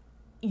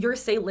 your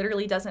say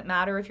literally doesn't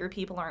matter if your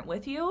people aren't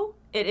with you.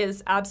 It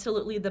is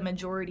absolutely the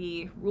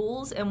majority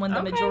rules. And when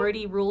the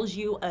majority rules,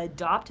 you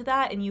adopt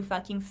that and you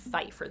fucking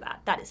fight for that.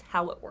 That is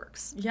how it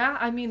works. Yeah,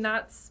 I mean,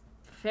 that's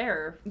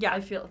fair. Yeah.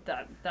 I feel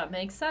that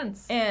makes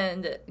sense.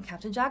 And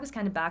Captain Jack was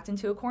kind of backed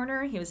into a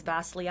corner. He was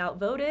vastly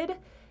outvoted.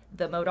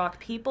 The Modoc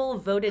people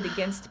voted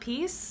against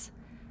peace.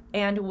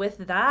 And with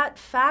that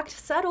fact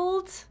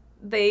settled,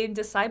 they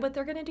decide what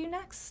they're going to do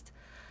next.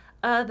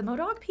 The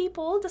Modoc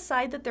people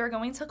decide that they're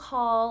going to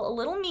call a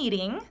little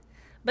meeting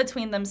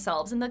between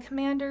themselves and the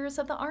commanders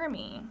of the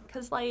army.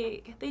 Because,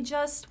 like, they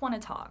just want to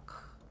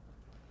talk.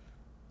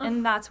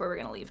 And that's where we're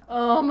going to leave.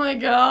 Oh, my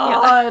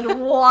God. Yeah.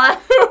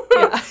 What?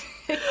 Yeah.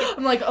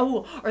 I'm like,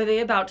 oh, are they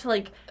about to,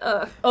 like,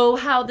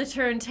 how the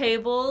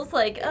turntables?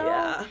 Like,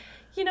 yeah.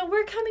 You know,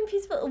 we're coming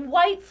peaceful.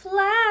 White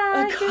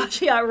flag. Oh,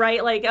 gosh, yeah,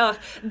 right. Like,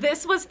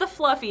 this was the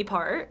fluffy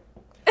part.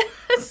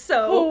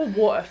 So. Oh,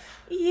 woof.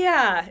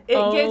 Yeah,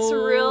 it gets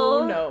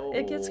real. No.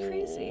 It gets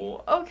crazy.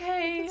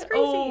 Okay. It's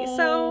crazy.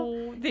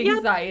 So. The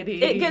anxiety.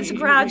 Yeah, it gets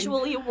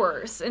gradually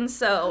worse. And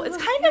so it's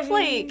kind of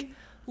like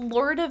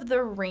Lord of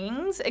the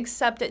Rings,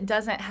 except it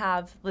doesn't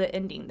have the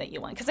ending that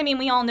you want. Because, I mean,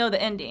 we all know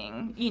the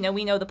ending. You know,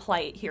 we know the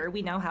plight here.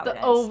 We know how it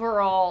ends. The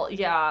overall,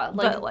 yeah.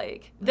 But,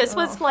 like, this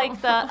was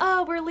like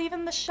we're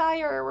leaving the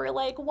Shire. We're,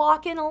 like,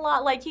 walking a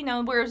lot. Like, you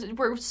know,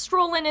 we're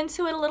strolling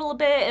into it a little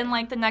bit. And,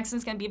 like, the next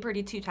one's going to be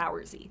pretty Two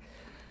Towersy.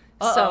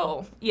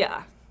 So,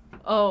 yeah.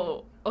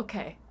 Oh,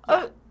 okay.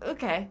 Yeah. Oh,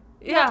 okay.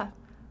 Yeah.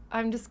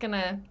 I'm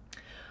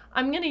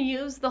going to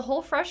use the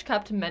whole fresh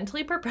cup to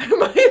mentally prepare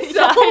myself.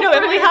 Yeah, I know.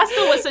 Everybody has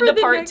to listen to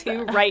part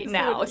 2 right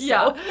now. So.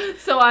 Yeah.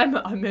 So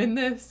I'm in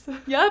this.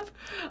 Yep.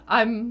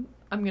 I'm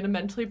going to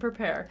mentally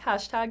prepare.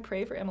 #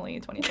 pray for Emily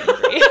in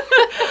 2023.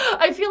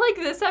 I feel like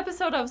this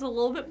episode I was a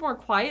little bit more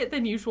quiet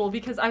than usual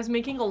because I was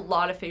making a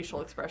lot of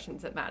facial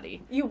expressions at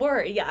Maddie. You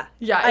were, yeah.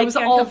 Yeah, it was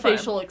all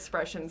facial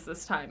expressions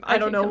this time. I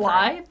don't know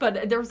why,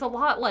 but there was a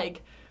lot,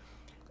 like,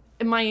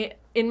 in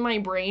my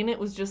brain, it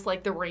was just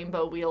like the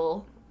rainbow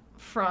wheel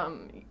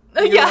from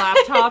your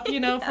laptop,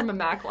 you know, from a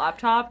Mac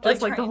laptop,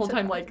 just like the whole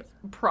time, like,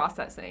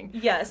 processing.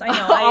 Yes, I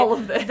know. All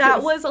of this.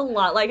 That was a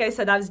lot. Like I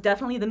said, that was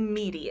definitely the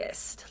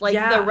meatiest. Like,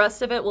 the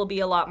rest of it will be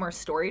a lot more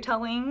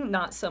storytelling,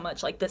 not so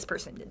much like this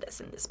person did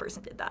this and this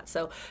person did that.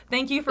 So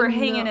thank you for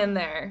hanging in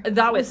there.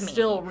 That was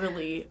still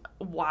really,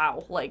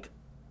 wow, like,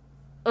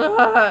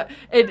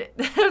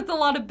 there's a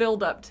lot of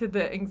build up to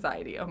the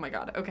anxiety. Oh my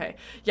God. Okay.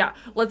 Yeah.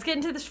 Let's get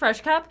into this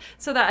fresh cup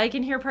so that I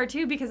can hear part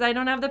 2 because I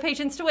don't have the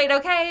patience to wait.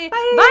 Okay.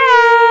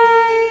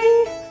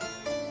 Bye.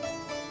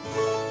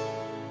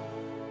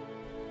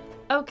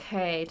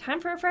 Okay. Time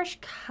for a fresh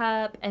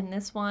cup. And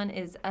this one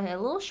is a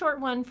little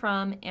short one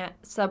from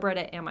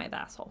subreddit Am I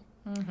the Asshole?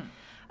 Mm-hmm.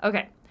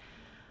 Okay.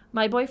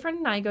 My boyfriend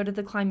and I go to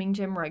the climbing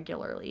gym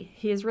regularly.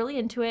 He is really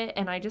into it,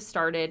 and I just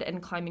started and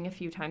climbing a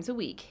few times a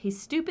week.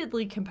 He's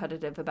stupidly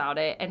competitive about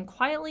it and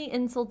quietly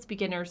insults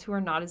beginners who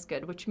are not as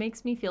good, which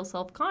makes me feel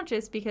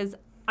self-conscious because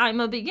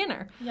I'm a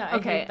beginner. Yeah, I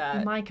hate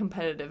that. My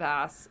competitive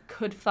ass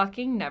could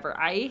fucking never.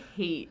 I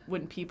hate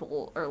when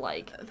people are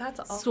like,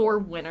 that's awful. Sore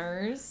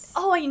winners.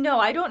 Oh, I know.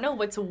 I don't know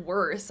what's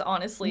worse,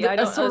 honestly. I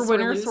don't know. Sore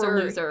winner, sore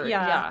loser.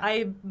 Yeah.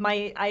 I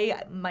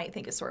might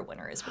think a sore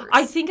winner is worse.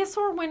 I think a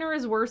sore winner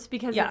is worse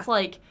because it's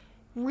like,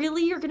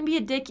 really, you're going to be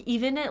a dick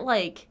even at,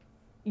 like,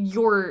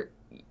 you're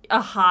a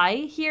high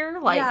here?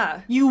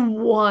 Like, you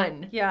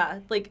won. Yeah,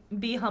 like,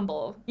 be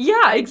humble.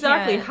 Yeah,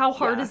 exactly. How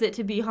hard is it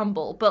to be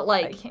humble? But,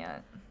 like, I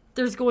can't.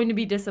 There's going to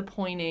be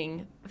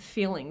disappointing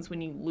feelings when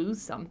you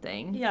lose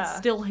something. Yeah.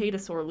 Still hate a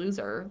sore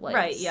loser,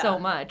 like, so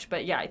much.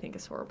 But, yeah, I think a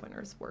sore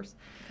winner is worse.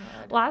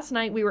 God. Last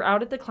night, we were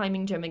out at the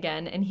climbing gym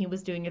again, and he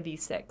was doing a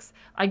V6.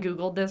 I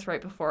Googled this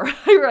right before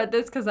I read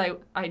this because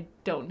I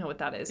don't know what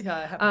that is. Yeah,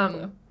 I have no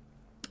clue.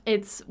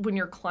 It's when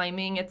you're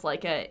climbing, it's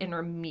like an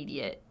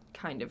intermediate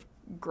kind of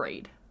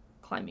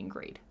climbing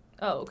grade.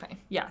 Oh, okay.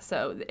 Yeah,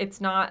 so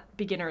it's not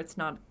beginner, it's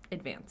not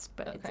advanced,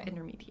 but it's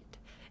intermediate.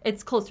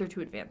 It's closer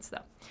to advanced,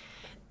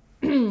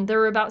 though. There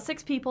were about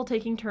 6 people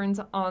taking turns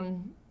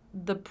on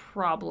the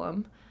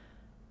problem.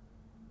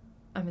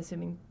 I'm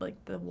assuming,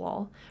 like, the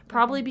wall.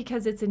 Probably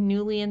because it's a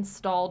newly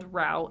installed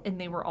route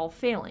and they were all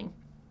failing.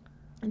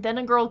 And then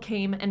a girl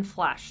came and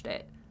flashed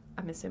it.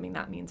 I'm assuming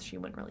that means she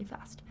went really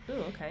fast. Ooh,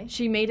 okay.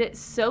 She made it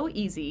so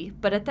easy,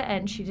 but at the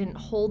end, she didn't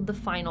hold the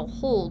final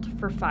hold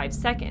for 5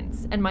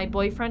 seconds, and my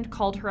boyfriend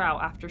called her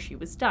out after she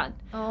was done.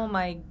 Oh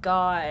my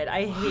God,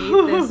 I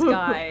hate this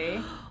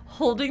guy.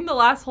 Holding the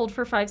last hold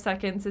for 5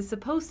 seconds is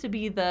supposed to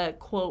be the,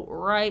 quote,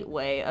 right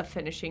way of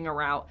finishing a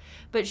route,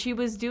 but she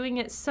was doing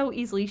it so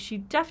easily she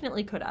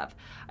definitely could have.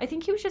 I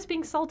think he was just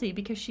being salty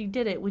because she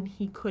did it when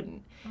he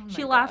couldn't.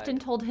 She laughed and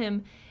told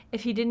him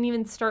if he didn't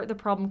even start the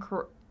problem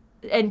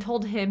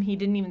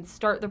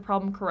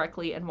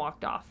correctly and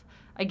walked off.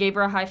 I gave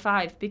her a high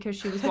five because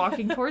she was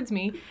walking towards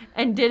me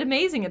and did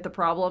amazing at the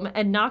problem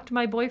and knocked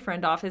my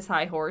boyfriend off his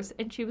high horse,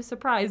 and she was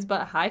surprised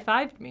but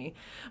high-fived me.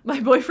 My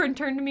boyfriend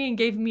turned to me and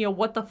gave me a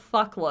what the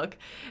fuck look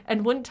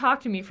and wouldn't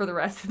talk to me for the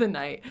rest of the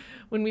night.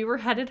 When we were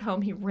headed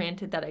home, he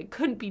ranted that I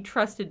couldn't be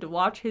trusted to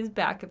watch his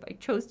back if I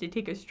chose to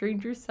take a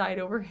stranger's side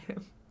over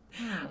him.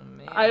 Oh,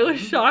 man. I was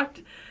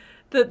shocked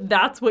that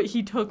that's what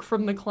he took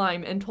from the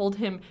climb and told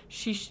him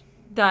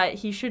that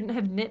he shouldn't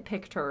have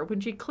nitpicked her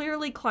when she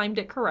clearly climbed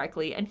it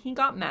correctly, and he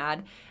got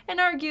mad and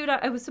argued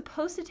I was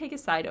supposed to take a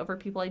side over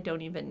people I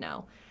don't even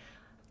know.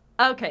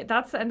 Okay,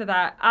 that's the end of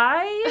that.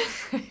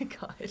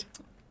 God.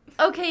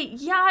 Okay,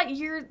 yeah,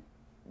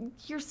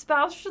 your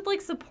spouse should,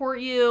 like,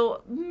 support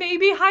you.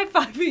 Maybe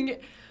high-fiving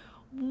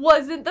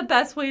wasn't the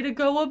best way to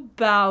go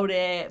about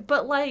it.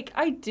 But, like,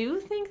 I do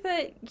think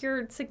that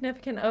your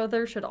significant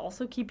other should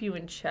also keep you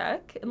in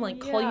check and,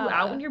 like, call you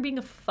out when you're being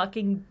a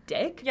fucking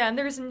dick. Yeah, and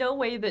there's no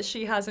way that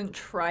she hasn't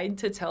tried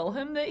to tell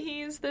him that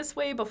he's this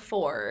way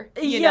before.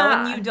 You know,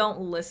 and you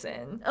don't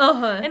listen.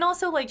 Uh-huh. And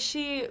also, like,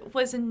 she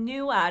was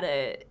new at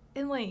it.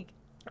 And, like...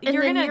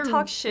 You're gonna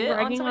talk shit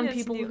on someone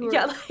people new. who are...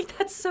 Yeah, like,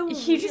 that's so weird.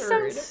 He just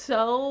sounds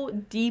so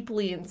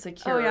deeply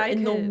insecure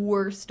in the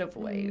worst of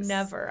ways.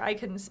 Never. I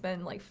couldn't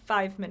spend, like,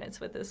 5 minutes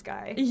with this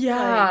guy.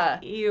 Yeah.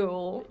 Like,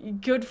 ew.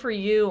 Good for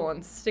you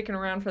on sticking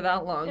around for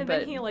that long, and but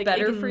then he, like,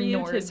 better for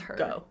you to her.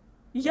 go.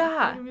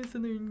 Yeah. I'm just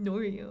gonna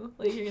ignore you.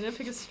 Like, you're gonna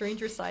pick a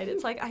stranger side.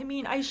 It's like, I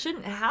mean, I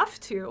shouldn't have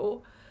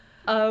to.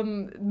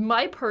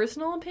 My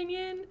personal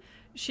opinion...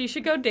 She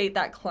should go date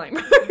that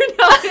climber.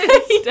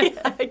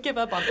 I give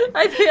up on it.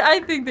 I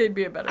think they'd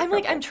be a better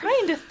couple. I'm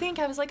trying to think.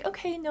 I was like,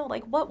 okay, no,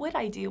 like, what would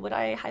I do? Would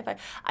I high five?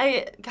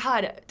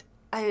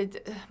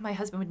 My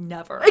husband would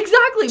never.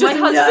 Exactly. My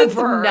husband's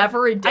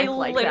never a dick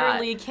like that. I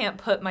literally can't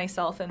put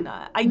myself in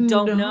that. I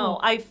don't know.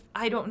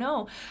 I don't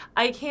know.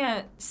 I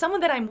can't.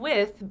 Someone that I'm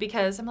with,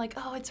 because I'm like,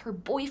 oh, it's her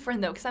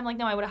boyfriend, though. Because I'm like,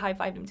 no, I would have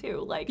high-fived him,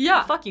 too. Like,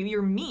 fuck you.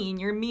 You're mean.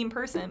 You're a mean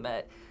person,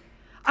 but...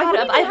 I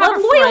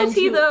have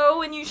loyalty,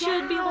 though, and you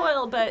should be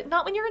loyal, but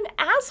not when you're an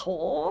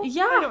asshole.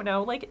 Yeah. I don't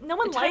know. Like, no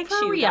one likes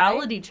you.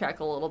 Reality check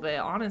a little bit,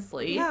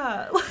 honestly.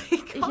 Yeah.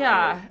 Like,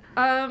 yeah.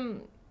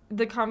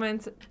 The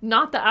comments,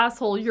 not the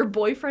asshole, your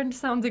boyfriend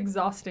sounds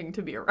exhausting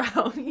to be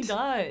around. He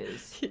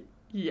does.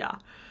 Yeah.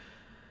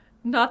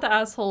 Not the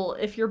asshole.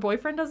 If your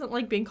boyfriend doesn't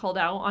like being called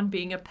out on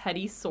being a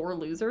petty, sore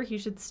loser, he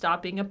should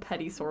stop being a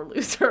petty, sore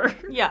loser.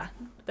 Yeah.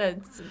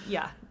 That's,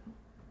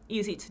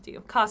 easy to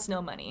do. Costs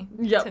no money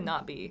to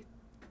not be...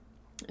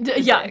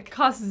 It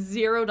costs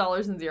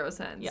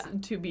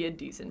 $0.00 to be a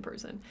decent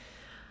person.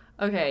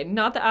 Okay,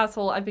 not the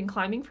asshole. I've been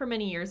climbing for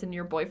many years, and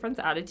your boyfriend's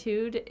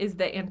attitude is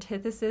the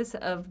antithesis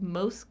of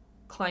most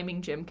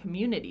climbing gym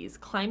communities.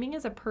 Climbing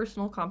is a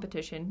personal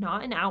competition,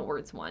 not an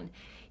outwards one.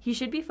 He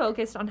should be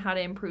focused on how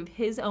to improve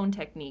his own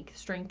technique,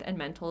 strength, and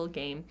mental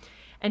game,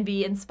 and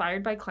be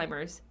inspired by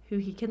climbers who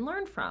he can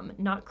learn from,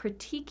 not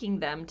critiquing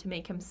them to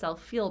make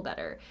himself feel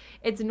better.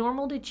 It's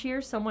normal to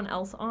cheer someone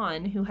else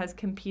on who has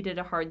competed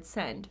a hard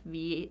send,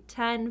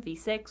 V10,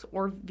 V6,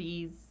 or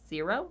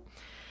V0.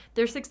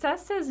 Their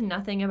success says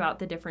nothing about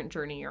the different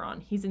journey you're on.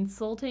 His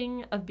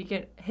insulting of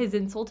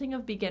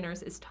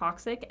beginners is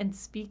toxic and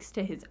speaks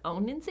to his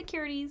own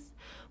insecurities,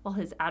 while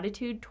his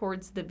attitude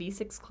towards the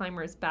V6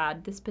 climber is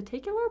bad. This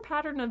particular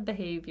pattern of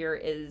behavior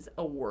is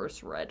a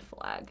worse red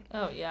flag.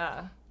 Oh,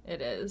 yeah. It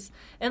is.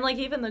 And, like,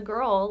 even the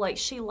girl, like,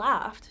 she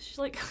laughed. She's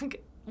like,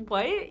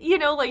 what? You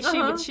know, like, she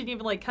didn't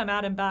even, like, come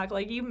at him back,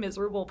 like, you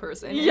miserable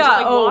person. And just,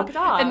 like, walked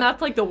off. And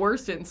that's, like, the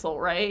worst insult,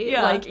 right?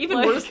 Yeah. Like, even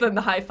worse than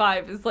the high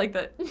five is, like,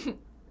 the...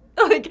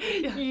 like,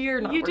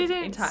 you're not. You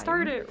didn't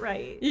start it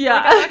right. Yeah.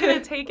 Like, I'm not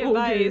going to take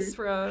advice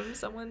from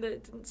someone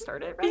that didn't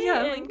start it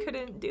right and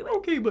couldn't do it.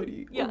 Okay,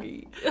 buddy. Yeah.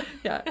 Okay.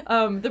 Yeah.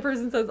 The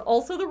person says,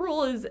 also the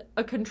rule is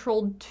a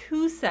controlled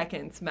 2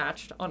 seconds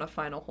matched on a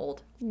final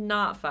hold,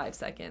 not 5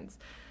 seconds.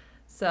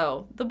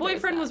 So the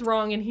boyfriend was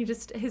wrong, and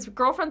his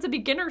girlfriend's a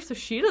beginner, so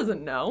she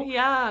doesn't know.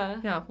 Yeah.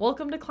 Yeah.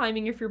 Welcome to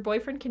climbing. If your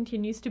boyfriend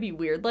continues to be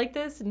weird like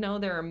this, know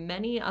there are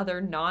many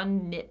other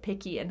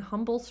non-nitpicky and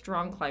humble,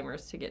 strong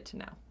climbers to get to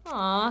know.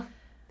 Aw.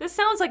 This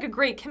sounds like a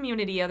great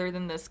community other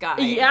than this guy.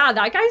 Yeah,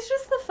 that guy's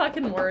just the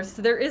fucking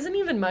worst. There isn't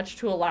even much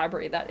to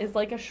elaborate. That is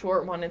like a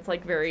short one. It's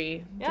like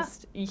very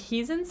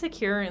he's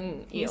insecure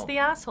and he's the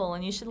asshole,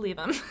 and you should leave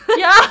him.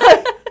 Yeah.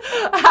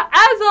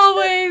 As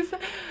always.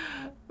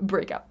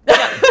 Break up.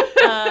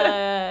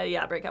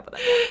 Break up with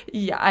him.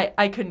 Yeah,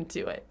 I couldn't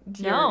do it.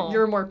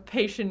 You're a more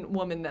patient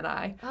woman than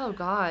I. Oh,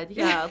 God.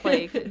 Yeah,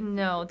 like,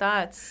 no,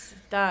 that's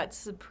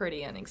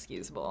pretty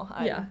inexcusable.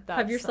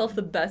 Have yourself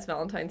the best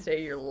Valentine's Day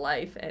of your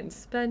life and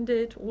spend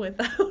it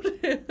without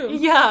him.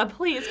 Yeah,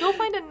 please. Go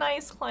find a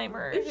nice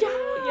climber.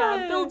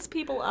 Yeah, builds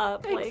people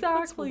up. Exactly. Like,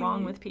 what's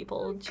wrong with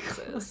people?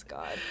 Jesus,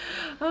 God.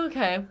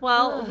 Okay,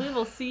 well, we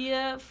will see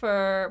you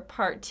for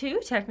part 2,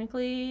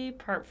 technically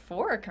part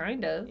 4,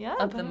 kind of,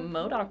 of the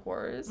Modoc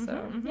Wars.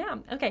 So, yeah.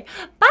 Okay,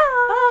 bye!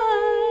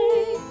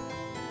 Bye!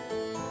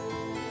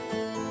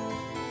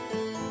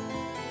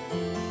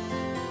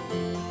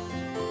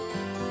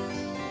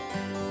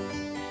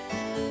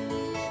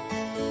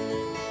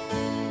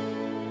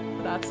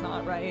 That's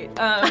not right.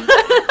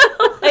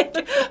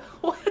 Like,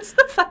 what's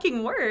the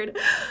fucking word?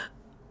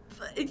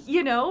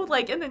 You know,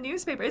 like in the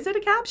newspaper. Is it a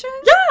caption?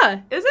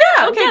 Yeah. Is it?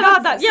 Yeah. Okay, God,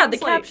 that sounds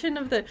the caption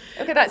of the...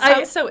 Okay, that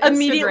sounds so Instagram.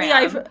 Immediately,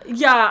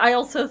 I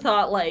also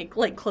thought, like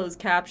closed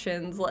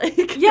captions,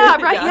 like... Yeah,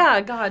 right,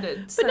 yeah, God.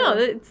 But no,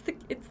 it's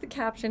the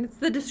caption. It's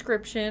the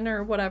description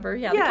or whatever.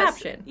 Yeah, the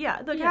caption.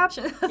 Yeah, the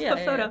caption of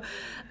the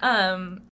photo.